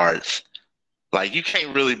cards. Like, you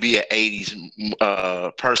can't really be an 80s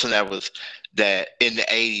person that in the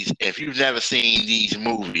 80s, if you've never seen these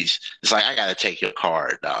movies, it's like, I gotta take your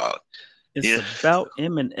card, dog. It's about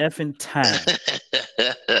M&F time.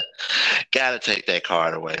 Gotta take that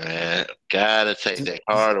card away, man. Gotta take that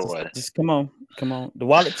card away. Just come on. The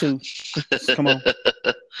wallet too. Just come on.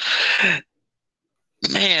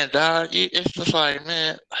 Man, dog, it's just like,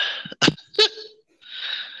 man.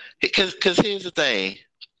 Because here's the thing.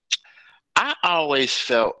 I always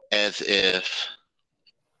felt as if,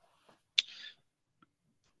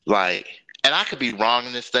 and I could be wrong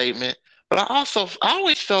in this statement, but I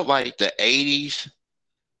always felt like the 80s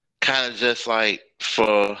kind of just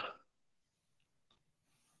for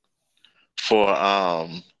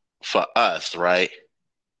us, right?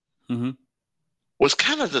 Mm-hmm. Was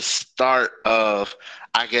kind of the start of,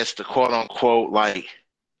 I guess, the quote unquote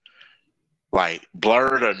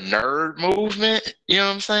blurred or nerd movement. You know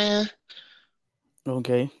what I'm saying?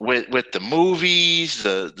 Okay. With the movies,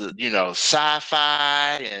 the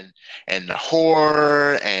sci-fi and the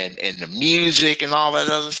horror and the music and all that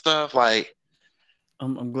other stuff.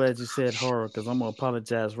 I'm glad you said horror, because I'm gonna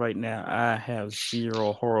apologize right now. I have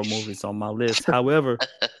 0 horror movies on my list. However,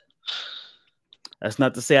 That's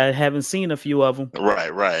not to say I haven't seen a few of them.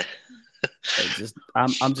 Right.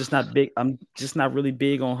 I'm just not big. I'm just not really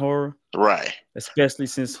big on horror, Right. especially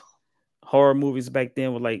since horror movies back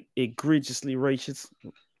then were like egregiously racist.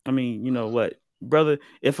 I mean, you know what, brother?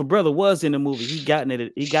 If a brother was in the movie, he got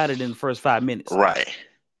it. He got it in the first 5 minutes. Right.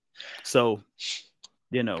 So,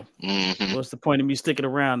 what's the point of me sticking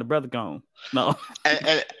around? The brother gone. No.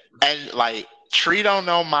 and like Tree don't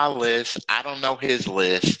know my list. I don't know his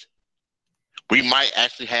list. We might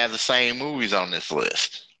actually have the same movies on this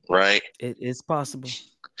list, right? It's possible.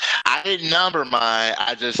 I didn't number mine.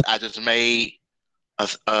 I just made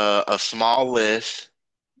a small list.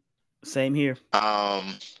 Same here.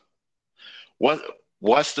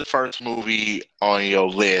 What's the first movie on your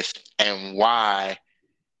list, and why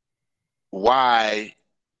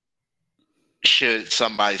should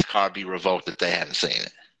somebody's car be revoked if they haven't seen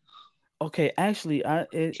it? Okay, actually,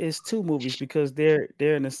 it's 2 movies because they're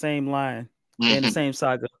in the same line, they're in the same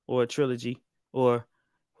saga or a trilogy, or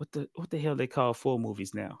what the hell they call 4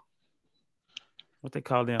 movies now? What they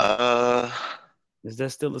call them? Is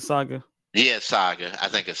that still a saga? Yeah, saga. I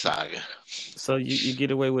think it's saga. So you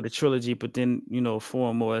get away with a trilogy, but then 4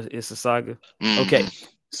 or more, it's a saga. Okay,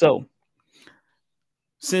 so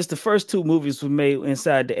since the first 2 movies were made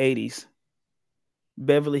inside the 80s,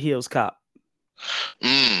 Beverly Hills Cop.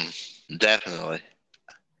 Definitely.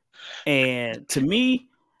 And to me,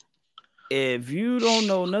 if you don't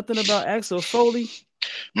know nothing about Axel Foley,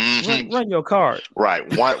 run your card. Right.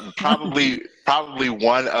 Probably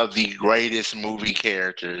one of the greatest movie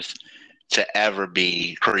characters to ever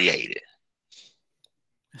be created.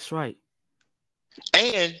 That's right.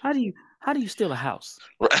 And how do you steal a house?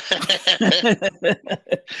 It's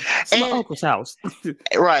my uncle's house.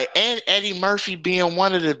 Right. And Eddie Murphy being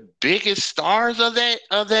one of the biggest stars of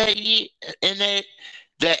that year, in that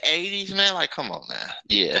 80s, man. Like, come on now.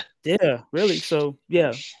 Yeah. Yeah, really. So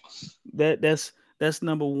yeah. That's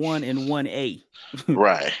number 1 and 1A.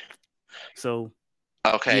 Right. So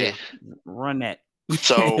okay. Yeah, run that.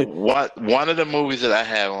 So one of the movies that I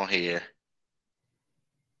have on here,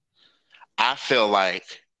 I feel like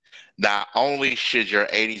not only should your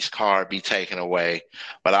 80s card be taken away,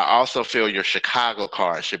 but I also feel your Chicago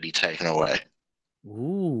card should be taken away.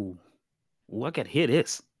 Ooh, I could hear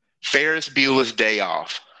this. Ferris Bueller's Day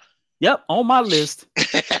Off. Yep, on my list.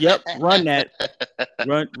 Yep, run that.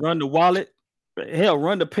 Run the wallet. Hell,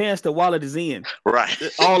 run the pants the wallet is in. Right.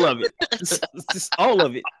 All of it. Just all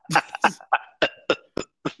of it.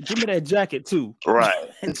 Give me that jacket too.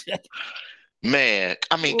 Right. Man,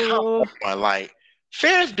 I mean, come on. Like,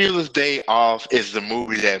 Ferris Bueller's Day Off is the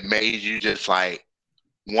movie that made you just like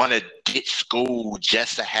want to ditch school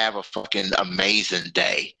just to have a fucking amazing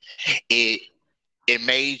day. It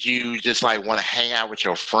made you just like want to hang out with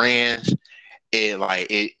your friends.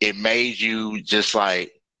 It made you just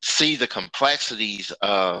like see the complexities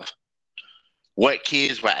of what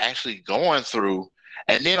kids were actually going through.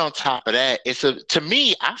 And then on top of that, to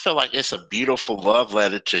me, I feel like it's a beautiful love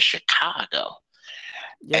letter to Chicago.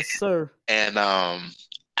 Yes, sir. And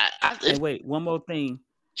and wait, one more thing.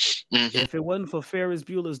 If it wasn't for Ferris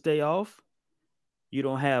Bueller's Day Off, you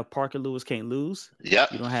don't have Parker Lewis Can't Lose.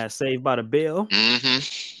 Yep. You don't have Saved by the Bell.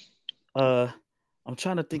 I'm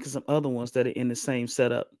trying to think of some other ones that are in the same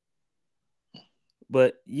setup.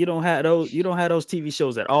 But you don't have those. You don't have those TV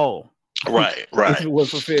shows at all. Right. If it was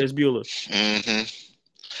for Ferris Bueller.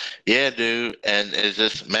 Yeah, dude. And it's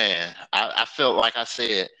just, man, I feel like I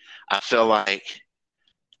said, I feel like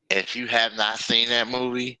if you have not seen that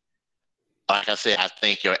movie, like I said, I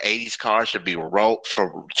think your 80s card should be revoked,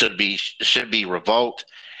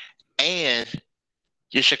 and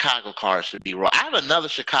your Chicago card should be revoked. I have another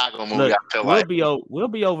Chicago movie. Look, I feel like we'll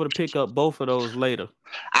be over to pick up both of those later.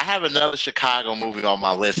 I have another Chicago movie on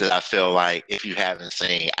my list that I feel like if you haven't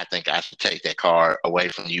seen, I think I should take that card away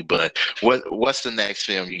from you. But what's the next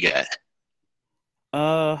film you got?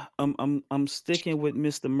 I'm sticking with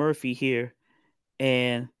Mr. Murphy here,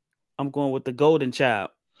 and I'm going with The Golden Child.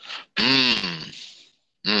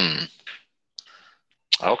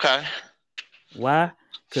 Okay. Why?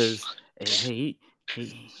 Because he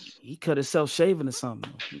cut himself shaving or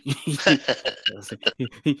something.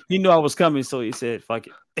 He knew I was coming, so he said, "Fuck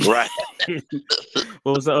it." Right.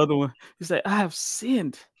 What was the other one? He said, "I have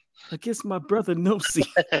sinned against my brother Nosy.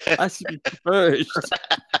 I should be purged."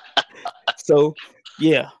 So,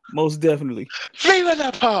 yeah, most definitely. Viva la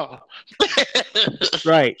Paul.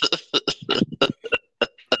 Right.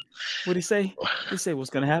 What'd he say? He said, "What's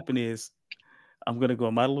gonna happen is I'm gonna go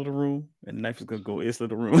in my little room, and the knife is gonna go in his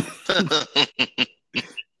little room."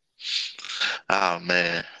 Oh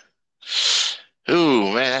man.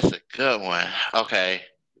 Ooh, man, that's a good one. Okay.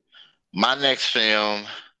 My next film.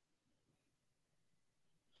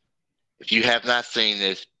 If you have not seen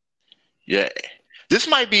this, yeah, this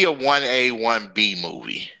might be a 1A, 1B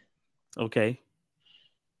movie. Okay.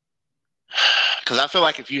 Because I feel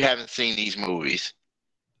like if you haven't seen these movies,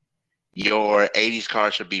 your 80s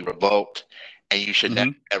card should be revoked, and you should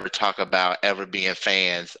never ever talk about ever being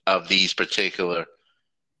fans of these particular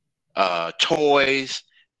toys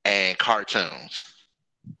and cartoons.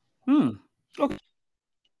 Okay.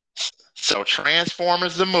 So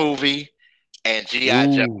Transformers the movie and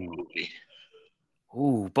G.I. Joe movie.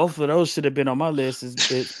 Ooh, both of those should have been on my list.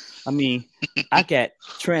 I mean, I got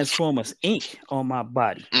Transformers Inc. on my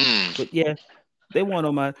body, but yeah, they weren't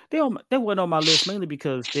on my list mainly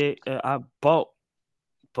because I bought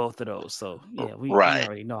both of those. So yeah, we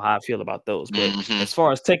already know how I feel about those. But as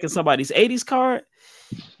far as taking somebody's 80s card,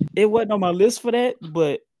 it wasn't on my list for that.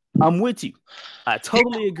 But I'm with you. I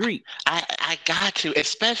totally agree. I got to,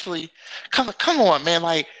 especially come on, man.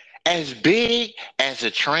 Like, as big as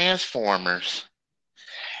the Transformers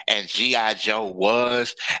and G.I. Joe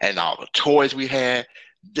was, and all the toys we had,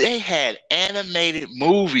 they had animated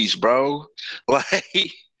movies, bro. Hold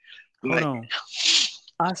on.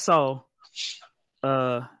 I saw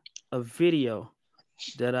a video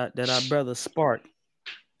that our brother Spark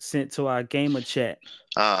sent to our gamer chat.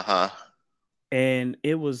 And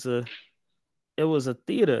it was a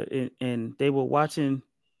theater, and they were watching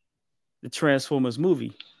the Transformers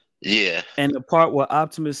movie. Yeah. And the part where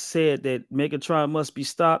Optimus said that Megatron must be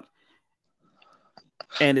stopped.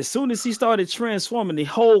 And as soon as he started transforming, the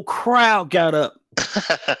whole crowd got up.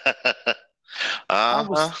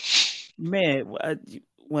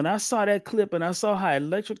 When I saw that clip and I saw how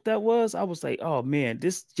electric that was, I was like, oh man,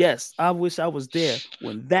 I wish I was there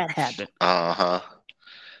when that happened.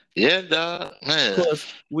 Yeah, dog, man. Of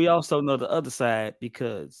course, we also know the other side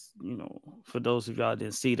because, for those of y'all that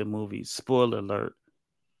didn't see the movie, spoiler alert,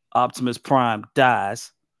 Optimus Prime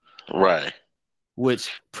dies. Right.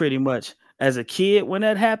 Which pretty much, as a kid, when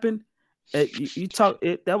that happened,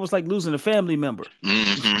 that was like losing a family member.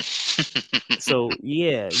 So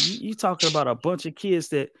yeah, you talking about a bunch of kids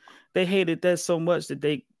that they hated that so much that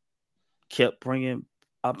they kept bringing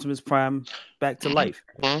Optimus Prime back to life,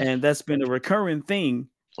 and that's been a recurring thing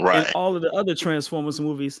in all of the other Transformers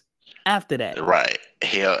movies after that. Right.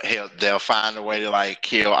 They'll find a way to like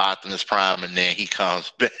kill Optimus Prime, and then he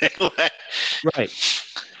comes back. Right.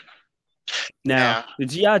 Now, the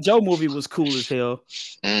G.I. Joe movie was cool as hell.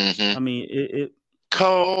 I mean, it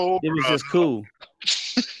was just cool.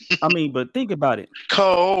 I mean, but think about it.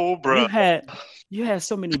 Cobra. You had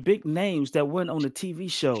so many big names that weren't on the TV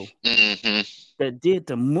show that did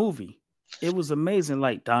the movie. It was amazing,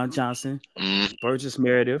 like Don Johnson, Burgess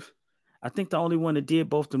Meredith. I think the only one that did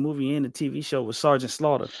both the movie and the TV show was Sergeant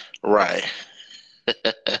Slaughter. Right.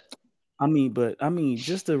 I mean,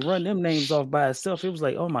 just to run them names off by itself, it was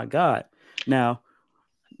like, oh my God. Now,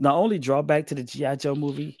 the only drawback to the G.I. Joe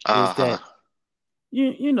movie is that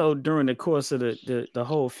during the course of the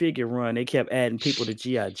whole figure run, they kept adding people to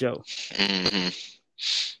G.I. Joe.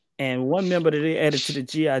 And one member that they added to the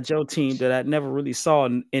G.I. Joe team that I never really saw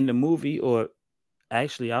in the movie, or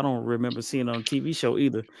actually I don't remember seeing on TV show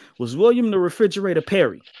either, was William the Refrigerator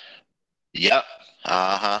Perry. Yep.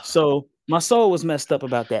 So my soul was messed up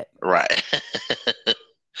about that. Right.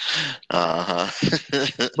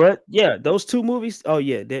 But yeah, those two movies, oh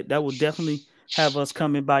yeah, that will definitely have us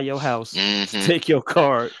coming by your house to take your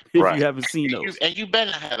card if you haven't seen those. And you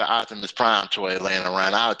better have an Optimus Prime toy laying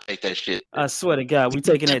around. I'll take that shit. I swear to God, we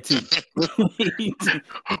taking that too.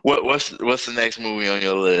 What's the next movie on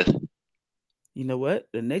your list? You know what?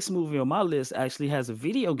 The next movie on my list actually has a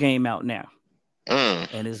video game out now.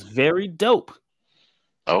 And it's very dope.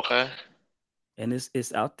 Okay. And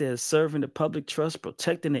it's out there serving the public trust,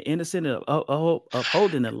 protecting the innocent, and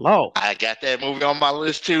upholding the law. I got that movie on my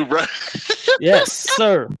list too, bro. Yes,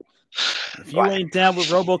 sir. If you ain't down with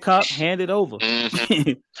RoboCop, hand it over.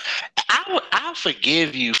 I'll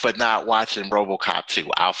forgive you for not watching RoboCop 2.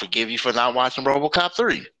 I'll forgive you for not watching RoboCop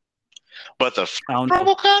 3. But the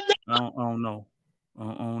RoboCop, I don't know.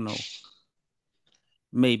 I don't know.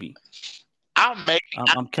 Maybe.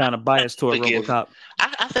 I'm kind of biased toward RoboCop.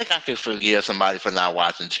 I think I could forgive somebody for not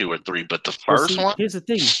watching 2 or 3, but the first one. Here's the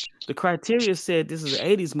thing: the criteria said this is an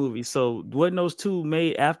 '80s movie, so wasn't those two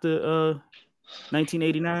made after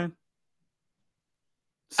 1989?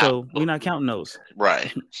 So we're not counting those,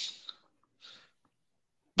 right?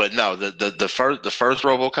 But no, the first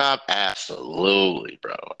RoboCop, absolutely,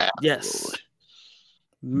 bro. Absolutely. Yes,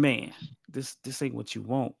 man, this ain't what you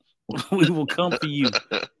want. We will come for you.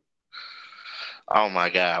 Oh my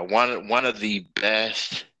God, one of the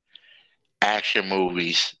best action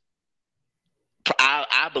movies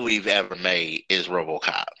I believe ever made is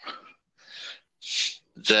RoboCop.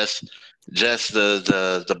 Just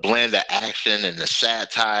the blend of action and the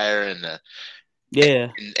satire and the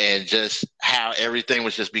and just how everything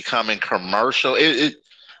was just becoming commercial. It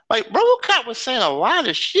like RoboCop was saying a lot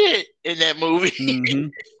of shit in that movie. Mm-hmm.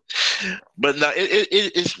 But no,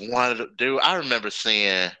 it's one of the dude. I remember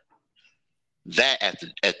seeing that at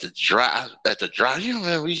the drive. You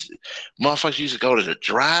remember motherfuckers used to go to the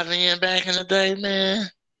drive-in back in the day, man.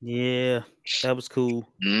 Yeah, that was cool.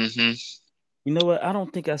 Mm-hmm. You know what? I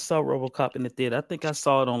don't think I saw RoboCop in the theater. I think I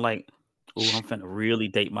saw it on I'm finna really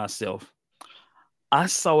date myself. I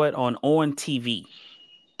saw it on TV.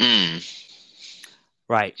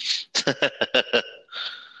 Right.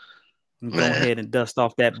 Go ahead and dust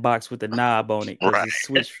off that box with the knob on it because it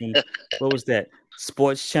switched from what was that,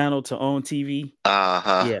 sports channel to on TV.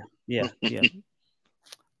 Yeah.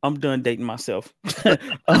 I'm done dating myself.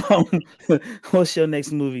 What's your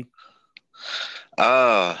next movie?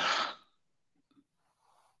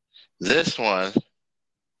 This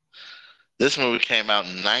movie came out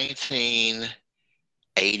in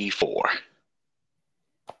 1984.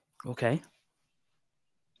 Okay.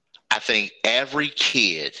 I think every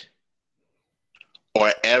kid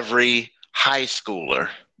or every high schooler,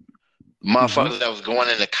 motherfuckers that was going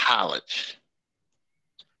into college,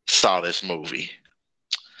 saw this movie.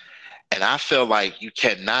 And I feel like you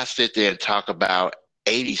cannot sit there and talk about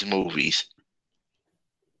 80s movies.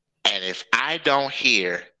 And if I don't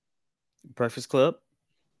hear Breakfast Club.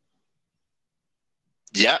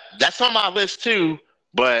 Yep, that's on my list too.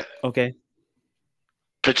 But okay,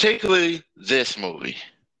 particularly this movie.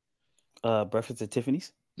 Breakfast at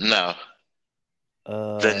Tiffany's? No.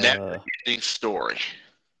 The Never Ending Story.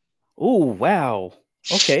 Oh, wow.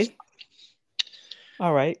 Okay.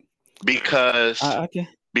 All right. Because of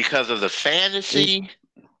the fantasy.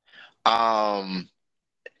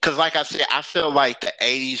 Because like I said, I feel like the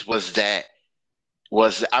 80s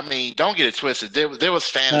don't get it twisted. There was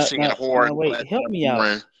fantasy and horror. Now wait, help me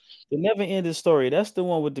out. The Never Ending Story. That's the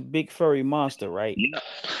one with the big furry monster, right? Yeah.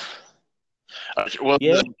 I think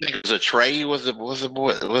it was a Trey. Was the boy?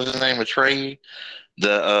 What's his name? A Trey?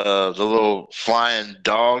 The little flying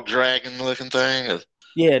dog dragon looking thing.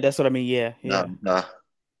 Yeah, that's what I mean. Yeah. No.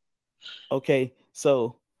 Okay,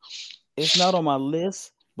 so it's not on my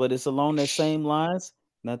list, but it's along that same lines.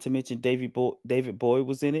 Not to mention David Boyd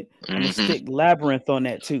was in it. I'm gonna stick Labyrinth on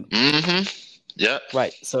that too. Yep.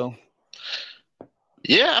 Right. So.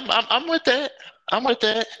 Yeah, I'm with that. I'm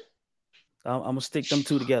gonna stick them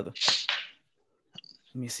two together.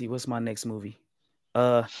 Let me see. What's my next movie?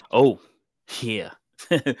 Yeah.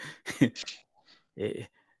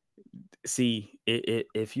 See,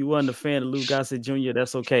 if you weren't a fan of Lou Gossett Jr.,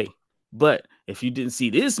 that's okay. But if you didn't see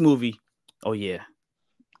this movie, oh yeah,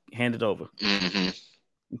 hand it over. I'm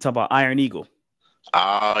talking about Iron Eagle.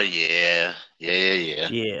 Oh yeah.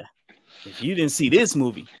 Yeah. If you didn't see this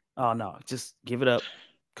movie, oh no, just give it up.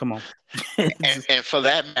 Come on. and for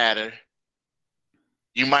that matter,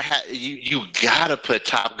 you might have you gotta put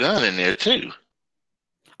Top Gun in there too.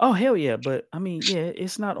 Oh hell yeah! But I mean, yeah,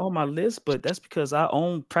 it's not on my list, but that's because I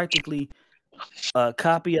own practically a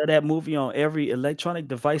copy of that movie on every electronic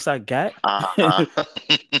device I got.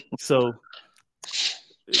 So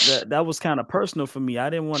that was kind of personal for me. I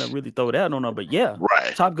didn't want to really throw that on her, but yeah,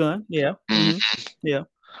 right. Top Gun, yeah, yeah.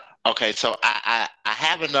 Okay, so I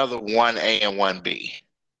have another 1A and 1B.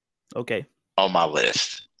 Okay. On my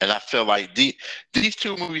list, and I feel like these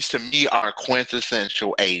two movies to me are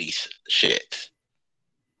quintessential 80s shit.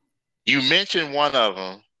 You mentioned one of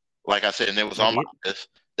them, like I said, and it was on my list.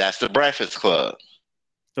 That's The Breakfast Club.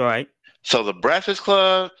 All right. So The Breakfast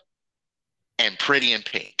Club and Pretty in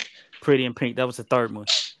Pink. Pretty in Pink. That was the third one.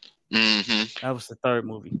 Mm-hmm. That was the third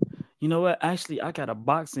movie. You know what? Actually, I got a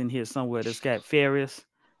box in here somewhere that's got Ferris.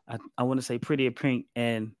 I want to say Pretty in Pink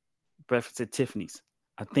and Breakfast at Tiffany's.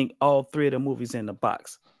 I think all three of the movies in the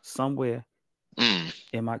box somewhere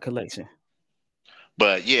in my collection.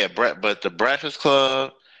 But yeah, but The Breakfast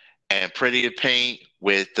Club and Pretty in Pink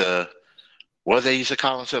with the what they used to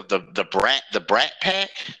call themselves, the Brat Pack.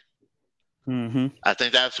 I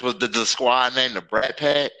think that's what the squad name, the Brat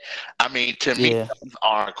Pack. I mean, to me, those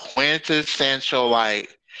are quintessential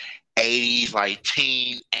like 80s like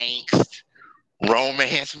teen angst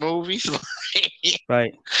romance movies.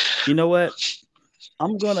 Right. You know what?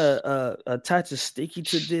 I'm gonna attach a sticky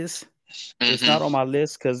to this. It's not on my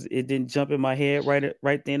list because it didn't jump in my head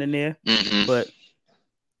right then and there. But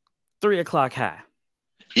 3 O'clock High.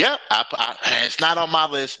 Yep, it's not on my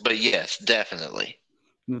list, but yes, definitely.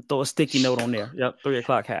 Throw a sticky note on there. Yep, 3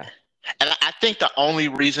 O'clock High. And I think the only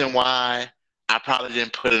reason why I probably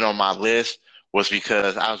didn't put it on my list was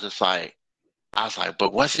because I was like,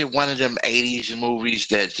 but was it one of them 80s movies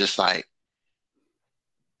that just like,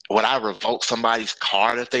 would I revoke somebody's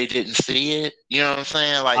card if they didn't see it? You know what I'm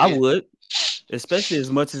saying? Like I would, especially as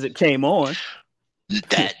much as it came on.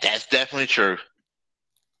 That's definitely true.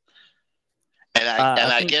 And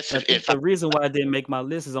I guess if the reason why I didn't make my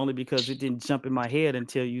list is only because it didn't jump in my head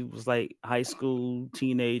until you was like high school,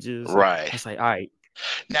 teenagers. Right. I was like, all right.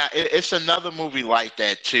 Now it's another movie like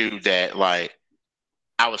that too that like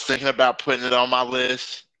I was thinking about putting it on my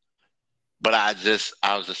list, but I was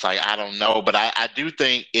just like, I don't know. But I do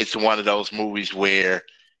think it's one of those movies where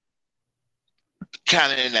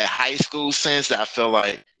kind of in that high school sense that I feel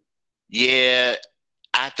like, yeah,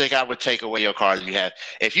 I think I would take away your card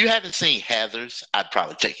if you haven't seen Heathers, I'd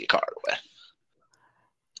probably take your card away.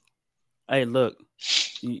 Hey, look,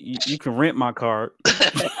 you can rent my card.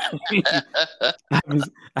 I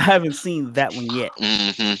haven't seen that one yet,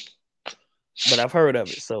 but I've heard of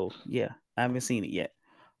it. So yeah, I haven't seen it yet.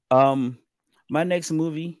 My next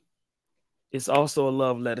movie is also a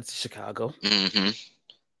love letter to Chicago,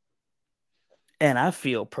 and I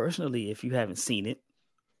feel personally, if you haven't seen it,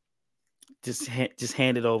 just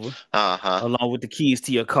hand it over, along with the keys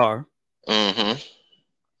to your car.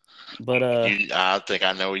 But I think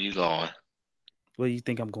I know where you're going. Where do you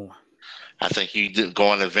think I'm going? I think you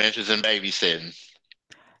going Adventures in Babysitting.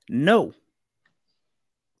 No,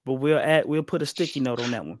 but we'll put a sticky note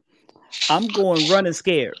on that one. I'm going Running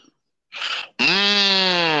Scared.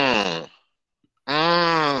 I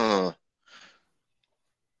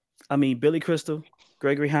mean, Billy Crystal,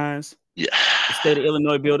 Gregory Hines. Yeah. The State of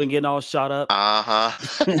Illinois building getting all shot up. I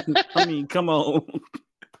mean, come on.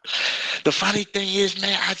 The funny thing is,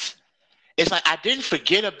 man, it's like I didn't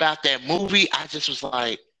forget about that movie. I just was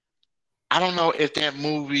like, I don't know if that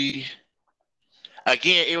movie.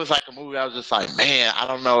 Again, it was like a movie. I was just like, man, I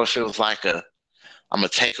don't know if it was like I'm gonna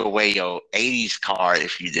take away your '80s card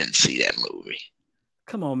if you didn't see that movie.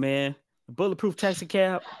 Come on, man. Bulletproof Taxi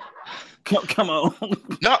Cab. Come on.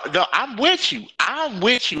 No, I'm with you. I'm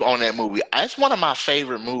with you on that movie. It's one of my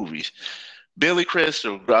favorite movies. Billy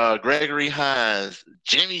Crystal, Gregory Hines,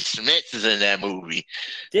 Jimmy Smits is in that movie.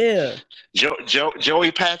 Yeah.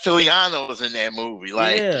 Joey Pantoliano was in that movie.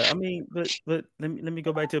 Like, yeah, I mean, but let me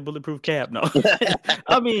go back to Bulletproof Cab. No,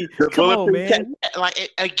 I mean, come on, man.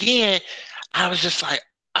 Again, I was just like,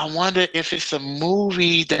 I wonder if it's a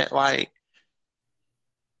movie that like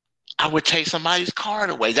I would take somebody's card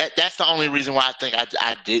away. That's the only reason why I think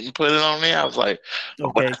I didn't put it on there. I was like,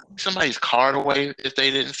 okay, somebody's card away if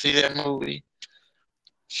they didn't see that movie.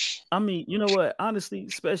 I mean, you know what? Honestly,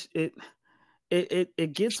 especially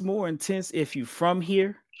it gets more intense if you from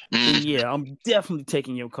here. Then yeah, I'm definitely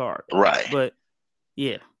taking your card. Right. But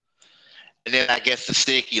yeah. And then I guess the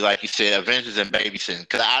sticky, like you said, Adventures in Babysitting,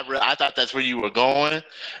 because I thought that's where you were going,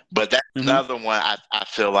 but that's another one I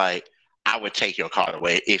feel like I would take your card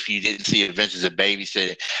away if you didn't see Adventures in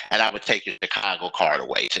Babysitting, and I would take your Chicago card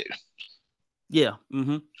away too. Yeah.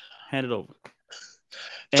 Hand it over.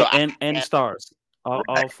 And stars. All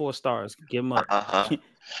 4 stars. Give them up.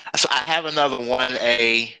 So I have another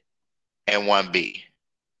 1A and 1B.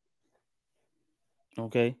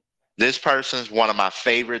 Okay. This person's one of my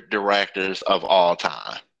favorite directors of all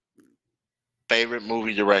time. Favorite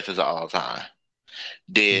movie directors of all time.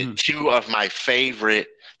 Did 2 of my favorite.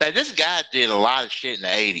 Now, this guy did a lot of shit in the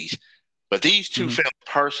 80s, but these 2 films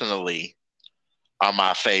personally are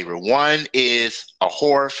my favorite. One is a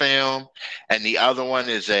horror film, and the other one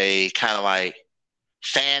is a kind of like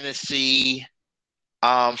fantasy.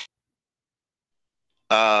 And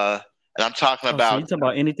I'm talking about. So you're talking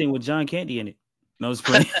about anything with John Candy in it? No, it's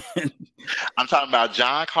playing. I'm talking about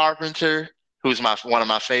John Carpenter, who's one of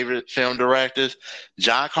my favorite film directors.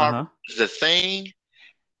 John Carpenter's The Thing,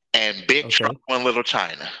 and Big Trouble in Little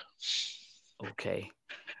China. Okay.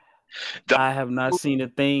 I have not seen The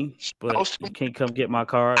Thing, but you can't come get my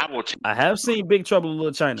card. I have seen Big Trouble in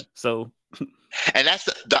Little China, so. And that's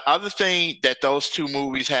the other thing that those 2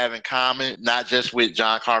 movies have in common, not just with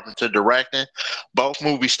John Carpenter directing, both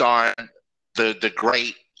movies starring the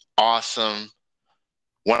great, awesome,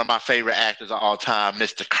 one of my favorite actors of all time,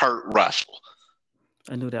 Mr. Kurt Russell.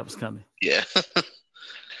 I knew that was coming. Yeah.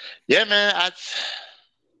 Yeah, man.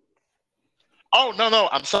 Oh, no.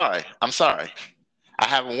 I'm sorry. I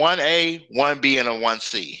have 1A, 1B, and a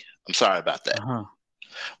 1C. I'm sorry about that.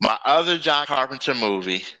 My other John Carpenter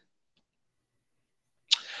movie,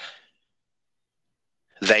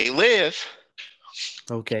 They Live.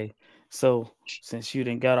 Okay. So since you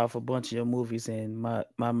didn't got off a bunch of your movies and my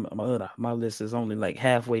list is only like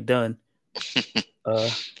halfway done,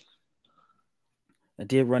 I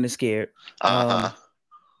did Running Scared.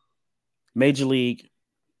 Major League.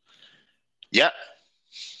 Yep.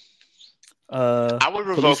 I would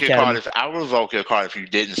revoke Police your card Academy. I would revoke your card if you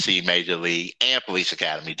didn't see Major League and Police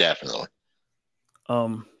Academy, definitely.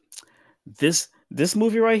 This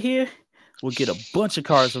movie right here will get a bunch of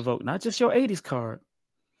cards revoked, not just your 80s card.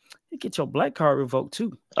 You get your black card revoked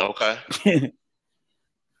too. Okay.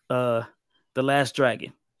 The Last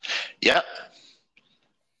Dragon. Yep.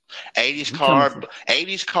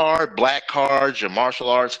 80s card, black card, your martial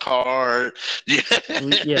arts card.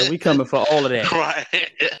 We coming for all of that. Right.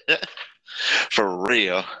 For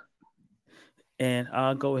real. And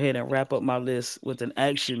I'll go ahead and wrap up my list with an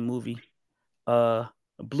action movie.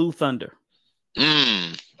 Blue Thunder.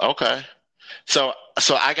 Okay. So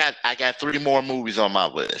I got 3 more movies on my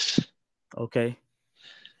list. Okay.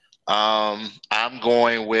 I'm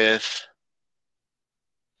going with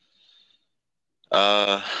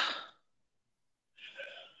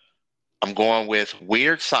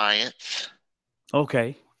Weird Science.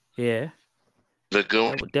 Okay. Yeah. The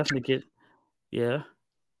Goonies. I would definitely get. Yeah.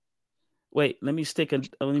 Wait, let me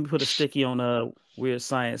put a sticky on Weird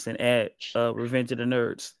Science and add Revenge of the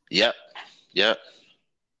Nerds. Yep.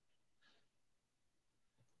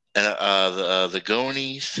 And the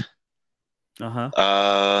Goonies.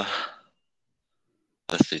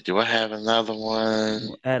 Let's see. Do I have another one?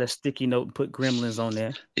 We'll add a sticky note and put Gremlins on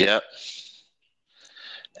there. Yep.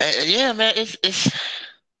 And, yeah, man. It's.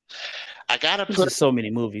 I gotta put so many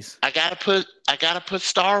movies. I gotta put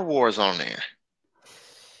Star Wars on there.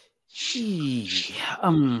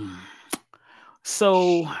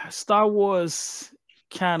 So Star Wars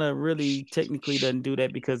kind of really technically doesn't do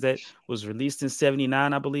that because that was released in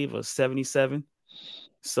 79, I believe, or 77.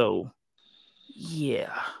 So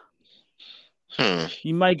yeah.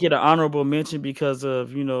 You might get an honorable mention because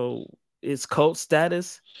of, its cult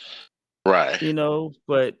status. Right.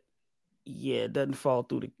 But yeah, it doesn't fall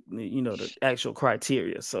through the actual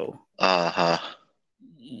criteria. So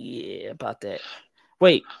yeah, about that.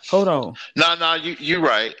 Wait, hold on. No, you're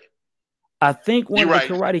right. I think one of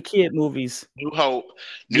the Karate Kid movies, New Hope,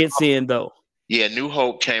 gets in though. Yeah, New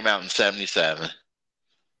Hope came out in 77.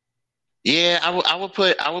 Yeah, I would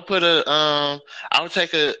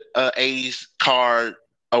take a 80s card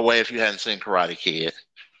away if you hadn't seen Karate Kid.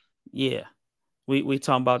 Yeah. We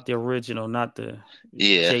talking about the original, not the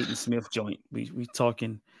Jaden Smith joint. We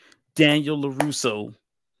talking Daniel LaRusso,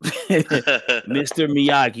 Mr.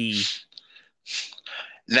 Miyagi.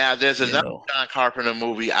 Now there's another John Carpenter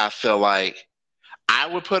movie I feel like I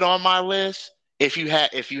would put on my list. If you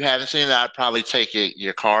haven't seen it, I'd probably take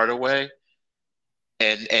your card away.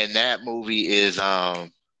 And that movie is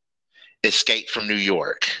Escape from New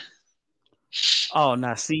York. Oh,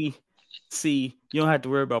 now see, you don't have to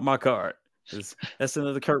worry about my card. That's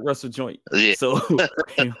another Kurt Russell joint. Yeah. So you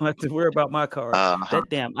don't have to worry about my card. That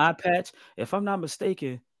damn eye patch, if I'm not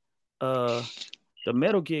mistaken, the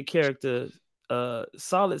Metal Gear character,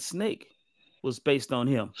 Solid Snake, was based on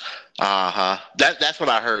him. That's what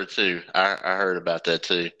I heard too. I heard about that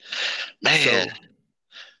too. Man. So,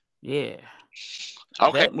 yeah.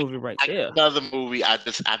 Okay. That movie right there. Another movie. I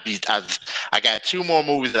got 2 more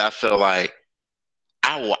movies that I feel like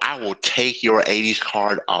I will take your 80s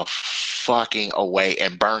card off fucking away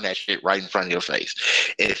and burn that shit right in front of your face.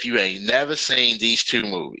 If you ain't never seen these 2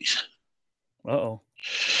 movies. Uh-oh.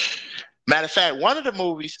 Matter of fact, one of the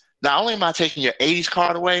movies, not only am I taking your 80s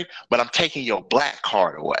card away, but I'm taking your black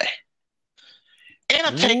card away. And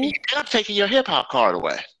I'm taking your hip hop card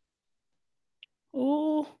away.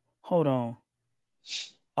 Ooh, hold on.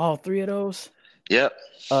 All 3 of those? Yep.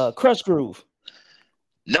 Crush Groove.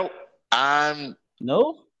 Nope.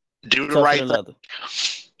 No? Do the right thing.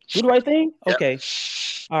 Do the right thing? Yep. Okay.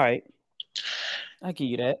 All right. I give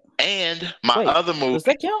you that. And my other movie. Does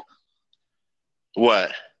that count?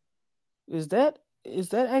 What? Is that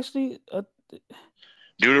actually a...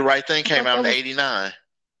 Do the Right Thing came out in 89.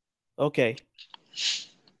 Okay.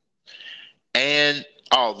 And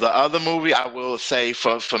the other movie I will say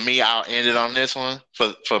for me, I'll end it on this one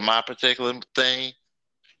for my particular thing.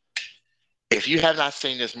 If you have not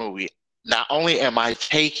seen this movie, not only am I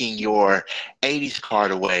taking your 80s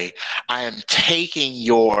card away, I am taking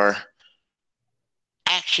your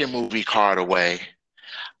action movie card away.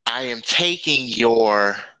 I am taking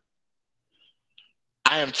your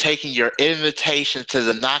invitation to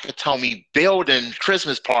the Nakatomi building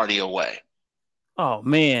Christmas party away. Oh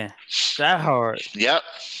man, that hard. Yep.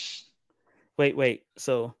 Wait.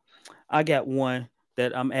 So I got one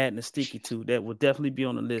that I'm adding a sticky to that will definitely be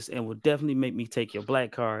on the list and will definitely make me take your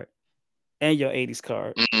black card and your 80s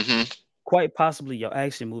card. Mm-hmm. Quite possibly your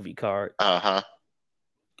action movie card.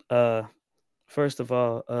 Uh-huh. First of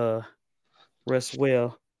all, rest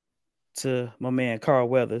well to my man Carl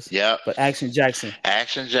Weathers. Yep. But Action Jackson.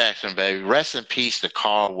 Action Jackson, baby. Rest in peace to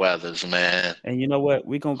Carl Weathers, man. And you know what?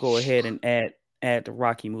 We're gonna go ahead and add the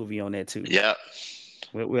Rocky movie on there too. Yep.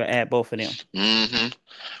 We'll add both of them. Mm-hmm.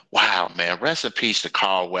 Wow, man. Rest in peace to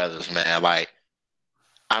Carl Weathers, man. Like,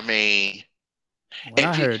 I mean, when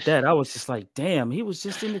I heard that, I was just like, damn, he was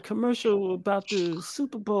just in the commercial about the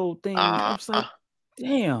Super Bowl thing. I was like,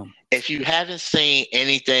 damn. If you haven't seen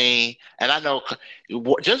anything, and I know,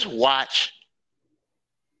 just watch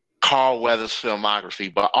Carl Weathers'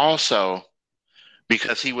 filmography, but also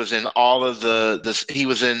because he was in all of he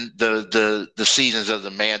was in the seasons of The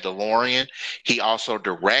Mandalorian. He also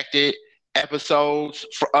directed episodes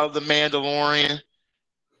of The Mandalorian.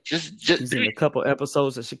 He's in a couple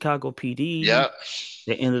episodes of Chicago PD. Yep.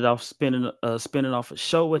 They ended off spinning off a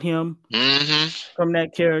show with him from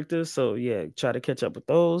that character. So yeah, try to catch up with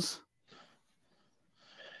those.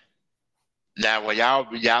 Now, when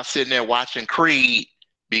y'all sitting there watching Creed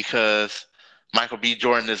because Michael B.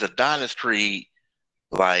 Jordan is Adonis Creed,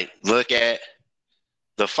 like, look at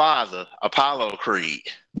the father, Apollo Creed.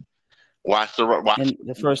 Watch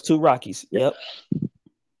the first two Rockies. Yep.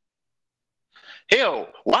 Hell,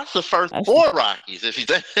 watch the first 4 Rockies if you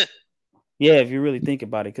think. Yeah, if you really think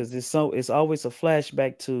about it, because it's always a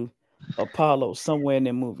flashback to Apollo somewhere in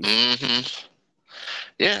their movies. Mm-hmm.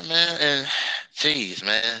 Yeah, man, and geez,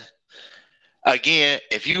 man. Again,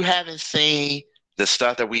 if you haven't seen the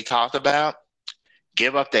stuff that we talked about,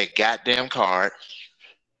 give up that goddamn card.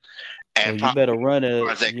 And you better run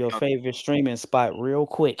your favorite streaming spot real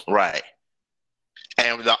quick, right?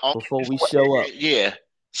 And before we show up, yeah.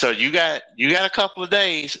 So you got a couple of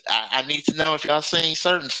days. I need to know if y'all seen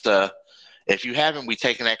certain stuff. If you haven't, we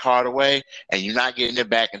taking that card away, and you're not getting it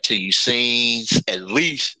back until you seen at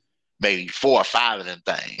least maybe 4 or 5 of them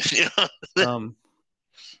things. You know?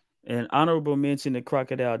 An honorable mention to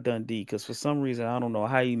Crocodile Dundee, because for some reason I don't know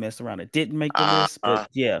how you messed around. It didn't make the list, but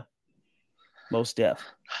yeah, most def.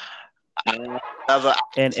 And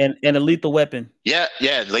a Lethal Weapon. Yeah,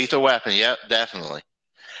 Lethal Weapon. Yep, definitely.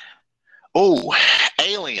 Oh,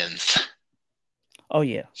 Aliens. Oh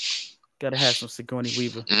yeah, gotta have some Sigourney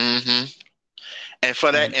Weaver. Mm-hmm. And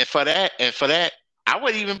for that, I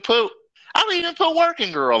would even put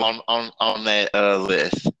Working Girl on that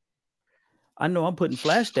list. I know I'm putting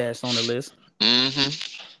Flashdance on the list. Mm-hmm.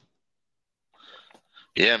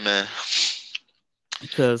 Yeah, man.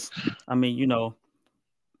 Because I mean, you know,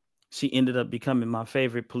 she ended up becoming my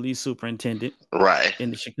favorite police superintendent, right,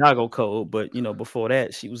 in the Chicago Code. But you know, before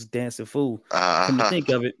that, she was Dancing Fool. Come to think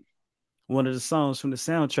of it, one of the songs from the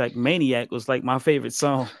soundtrack, Maniac, was like my favorite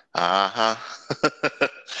song.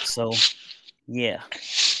 So, yeah.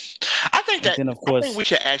 I think we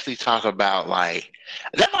should actually talk about, like,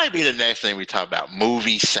 that might be the next thing we talk about,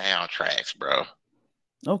 movie soundtracks, bro.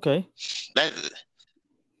 Okay.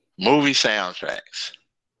 Movie soundtracks.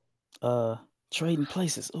 Trading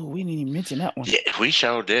Places. Oh, we didn't even mention that one. Yeah, we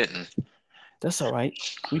sure didn't. That's all right.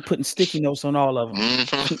 We putting sticky notes on all of them.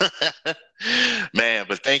 Mm-hmm. Man,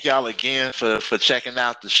 but thank y'all again for checking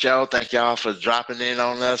out the show. Thank y'all for dropping in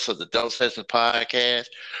on us for the Dope Sessions podcast.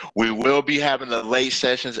 We will be having a late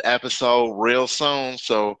sessions episode real soon,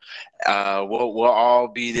 so we'll all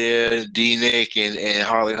be there. D-Nick and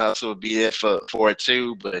Harley Hustle will be there for it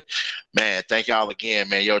too. But man, thank y'all again,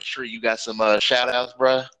 man. Yo, Tree, you got some shout outs,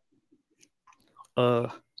 bro?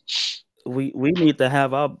 We need to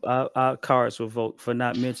have our cards revoked for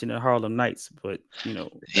not mentioning Harlem Nights, but you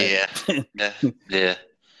know. Yeah.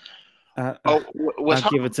 I'll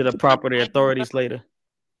give it to the property authorities later.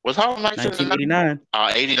 Was Harlem Nights 1989?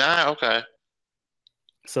 89. Okay.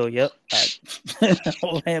 So yep,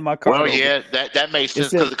 I'll hand my card. Well, over. yeah, that makes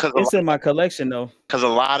sense because it's in my collection though. Because a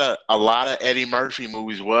lot of Eddie Murphy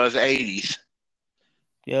movies was 80s.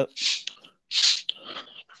 Yep.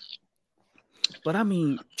 But I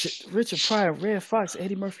mean, Richard Pryor, Red Fox,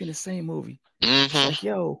 Eddie Murphy in the same movie. Mm-hmm. Like,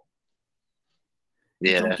 yo,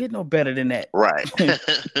 yeah, don't get no better than that, right?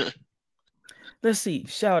 Let's see,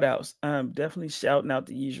 shout outs. I'm definitely shouting out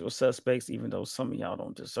the usual suspects, even though some of y'all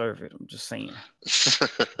don't deserve it. I'm just saying.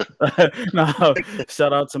 No,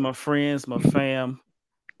 shout out to my friends, my fam,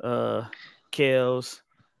 Kels,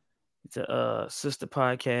 the sister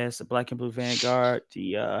podcast, the Black and Blue Vanguard,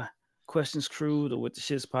 the Questions Crew, the With the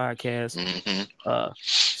Shits podcast. Mm-hmm.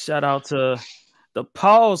 Shout out to the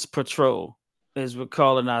Pause Patrol, as we're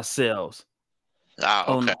calling ourselves,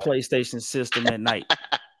 on the PlayStation system at night.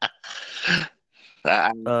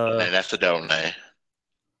 Man, that's a dope name.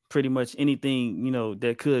 Pretty much anything, you know,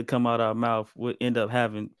 that could come out of our mouth would end up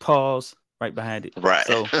having pause right behind it. Right.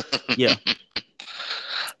 So yeah.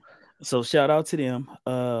 So shout out to them.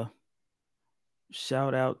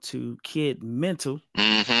 shout out to Kid Mental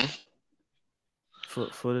Mm-hmm.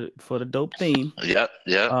 for the dope theme. Yep.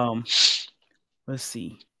 Let's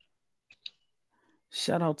see.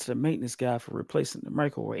 Shout out to the maintenance guy for replacing the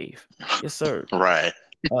microwave. Yes, sir. Right.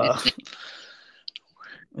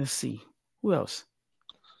 Let's see. Who else?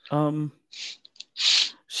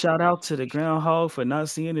 Shout out to the groundhog for not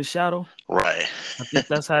seeing the shadow. Right. I think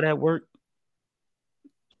that's how that worked.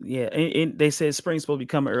 Yeah, and they said spring's supposed to be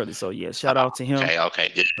coming early, so yeah, shout out to him.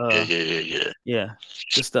 Okay, good. Yeah,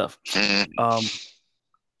 good stuff. Mm-hmm.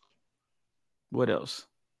 What else?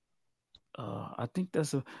 I think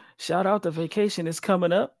that's a shout out to vacation is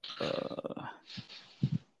coming up.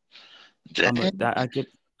 I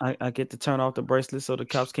get to turn off the bracelet so the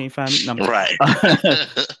cops can't find me. No, right.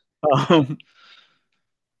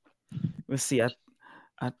 Let's see. I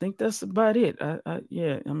think that's about it.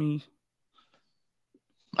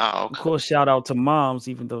 Of course, shout out to moms,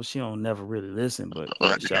 even though she don't never really listen, but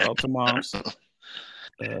shout out to moms.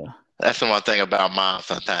 That's the one thing about moms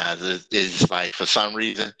sometimes is like, for some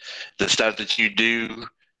reason, the stuff that you do,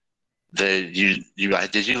 that you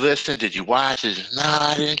like, did you listen? Did you watch it? No,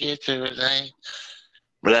 I didn't get to it.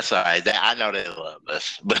 But that's all right. I know they love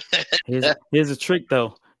us. Here's a trick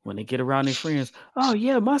though. When they get around their friends, oh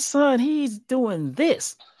yeah, my son, he's doing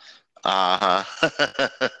this. Ma,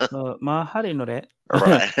 how do you know that?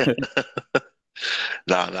 Right.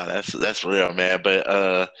 No, that's real, man. But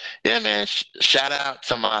yeah, man. Shout out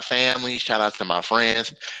to my family. Shout out to my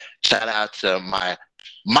friends. Shout out to my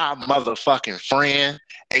motherfucking friend,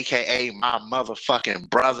 aka my motherfucking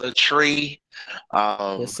brother Tree.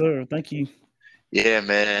 Yes, sir. Thank you. Yeah,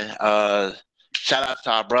 man. Shout out to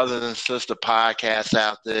our brothers and sister podcasts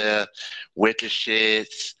out there, with the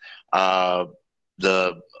shits,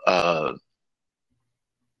 the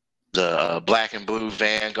Black and Blue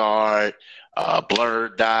Vanguard,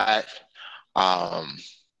 Blurred Dot. Of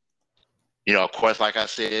course, like I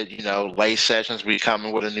said, late sessions, we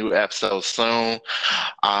coming with a new episode soon.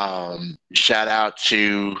 Shout out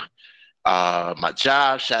to my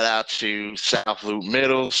job. Shout out to South Loop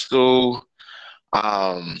Middle School.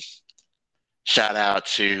 Shout out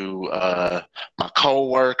to my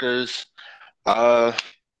co-workers.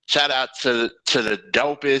 Shout out to the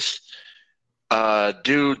dopest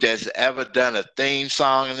dude that's ever done a theme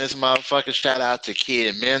song in this motherfucker. Shout out to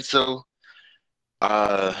Kid Mental.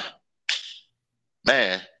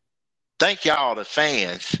 Man, thank y'all, the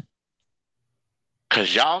fans.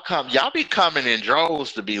 Cause y'all be coming in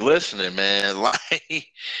droves to be listening, man. Like,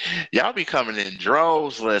 y'all be coming in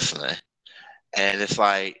droves listening. And it's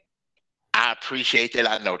like, I appreciate that.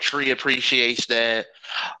 I know Tree appreciates that.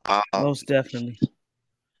 Most definitely.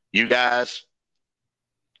 You guys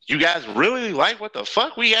really like what the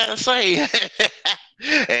fuck we gotta say.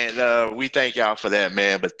 And we thank y'all for that,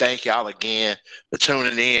 man. But thank y'all again for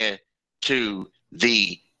tuning in to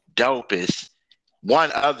the dopest,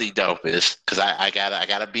 one of the dopest, because I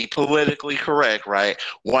gotta be politically correct, right?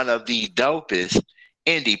 One of the dopest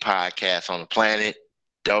indie podcasts on the planet.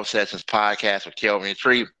 Dope Sessions Podcast with Kelvy and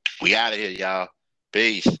Tree. We out of here, y'all.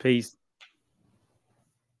 Peace. Peace.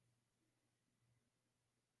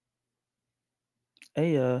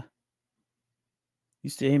 Hey, you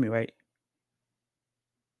still hear me, right?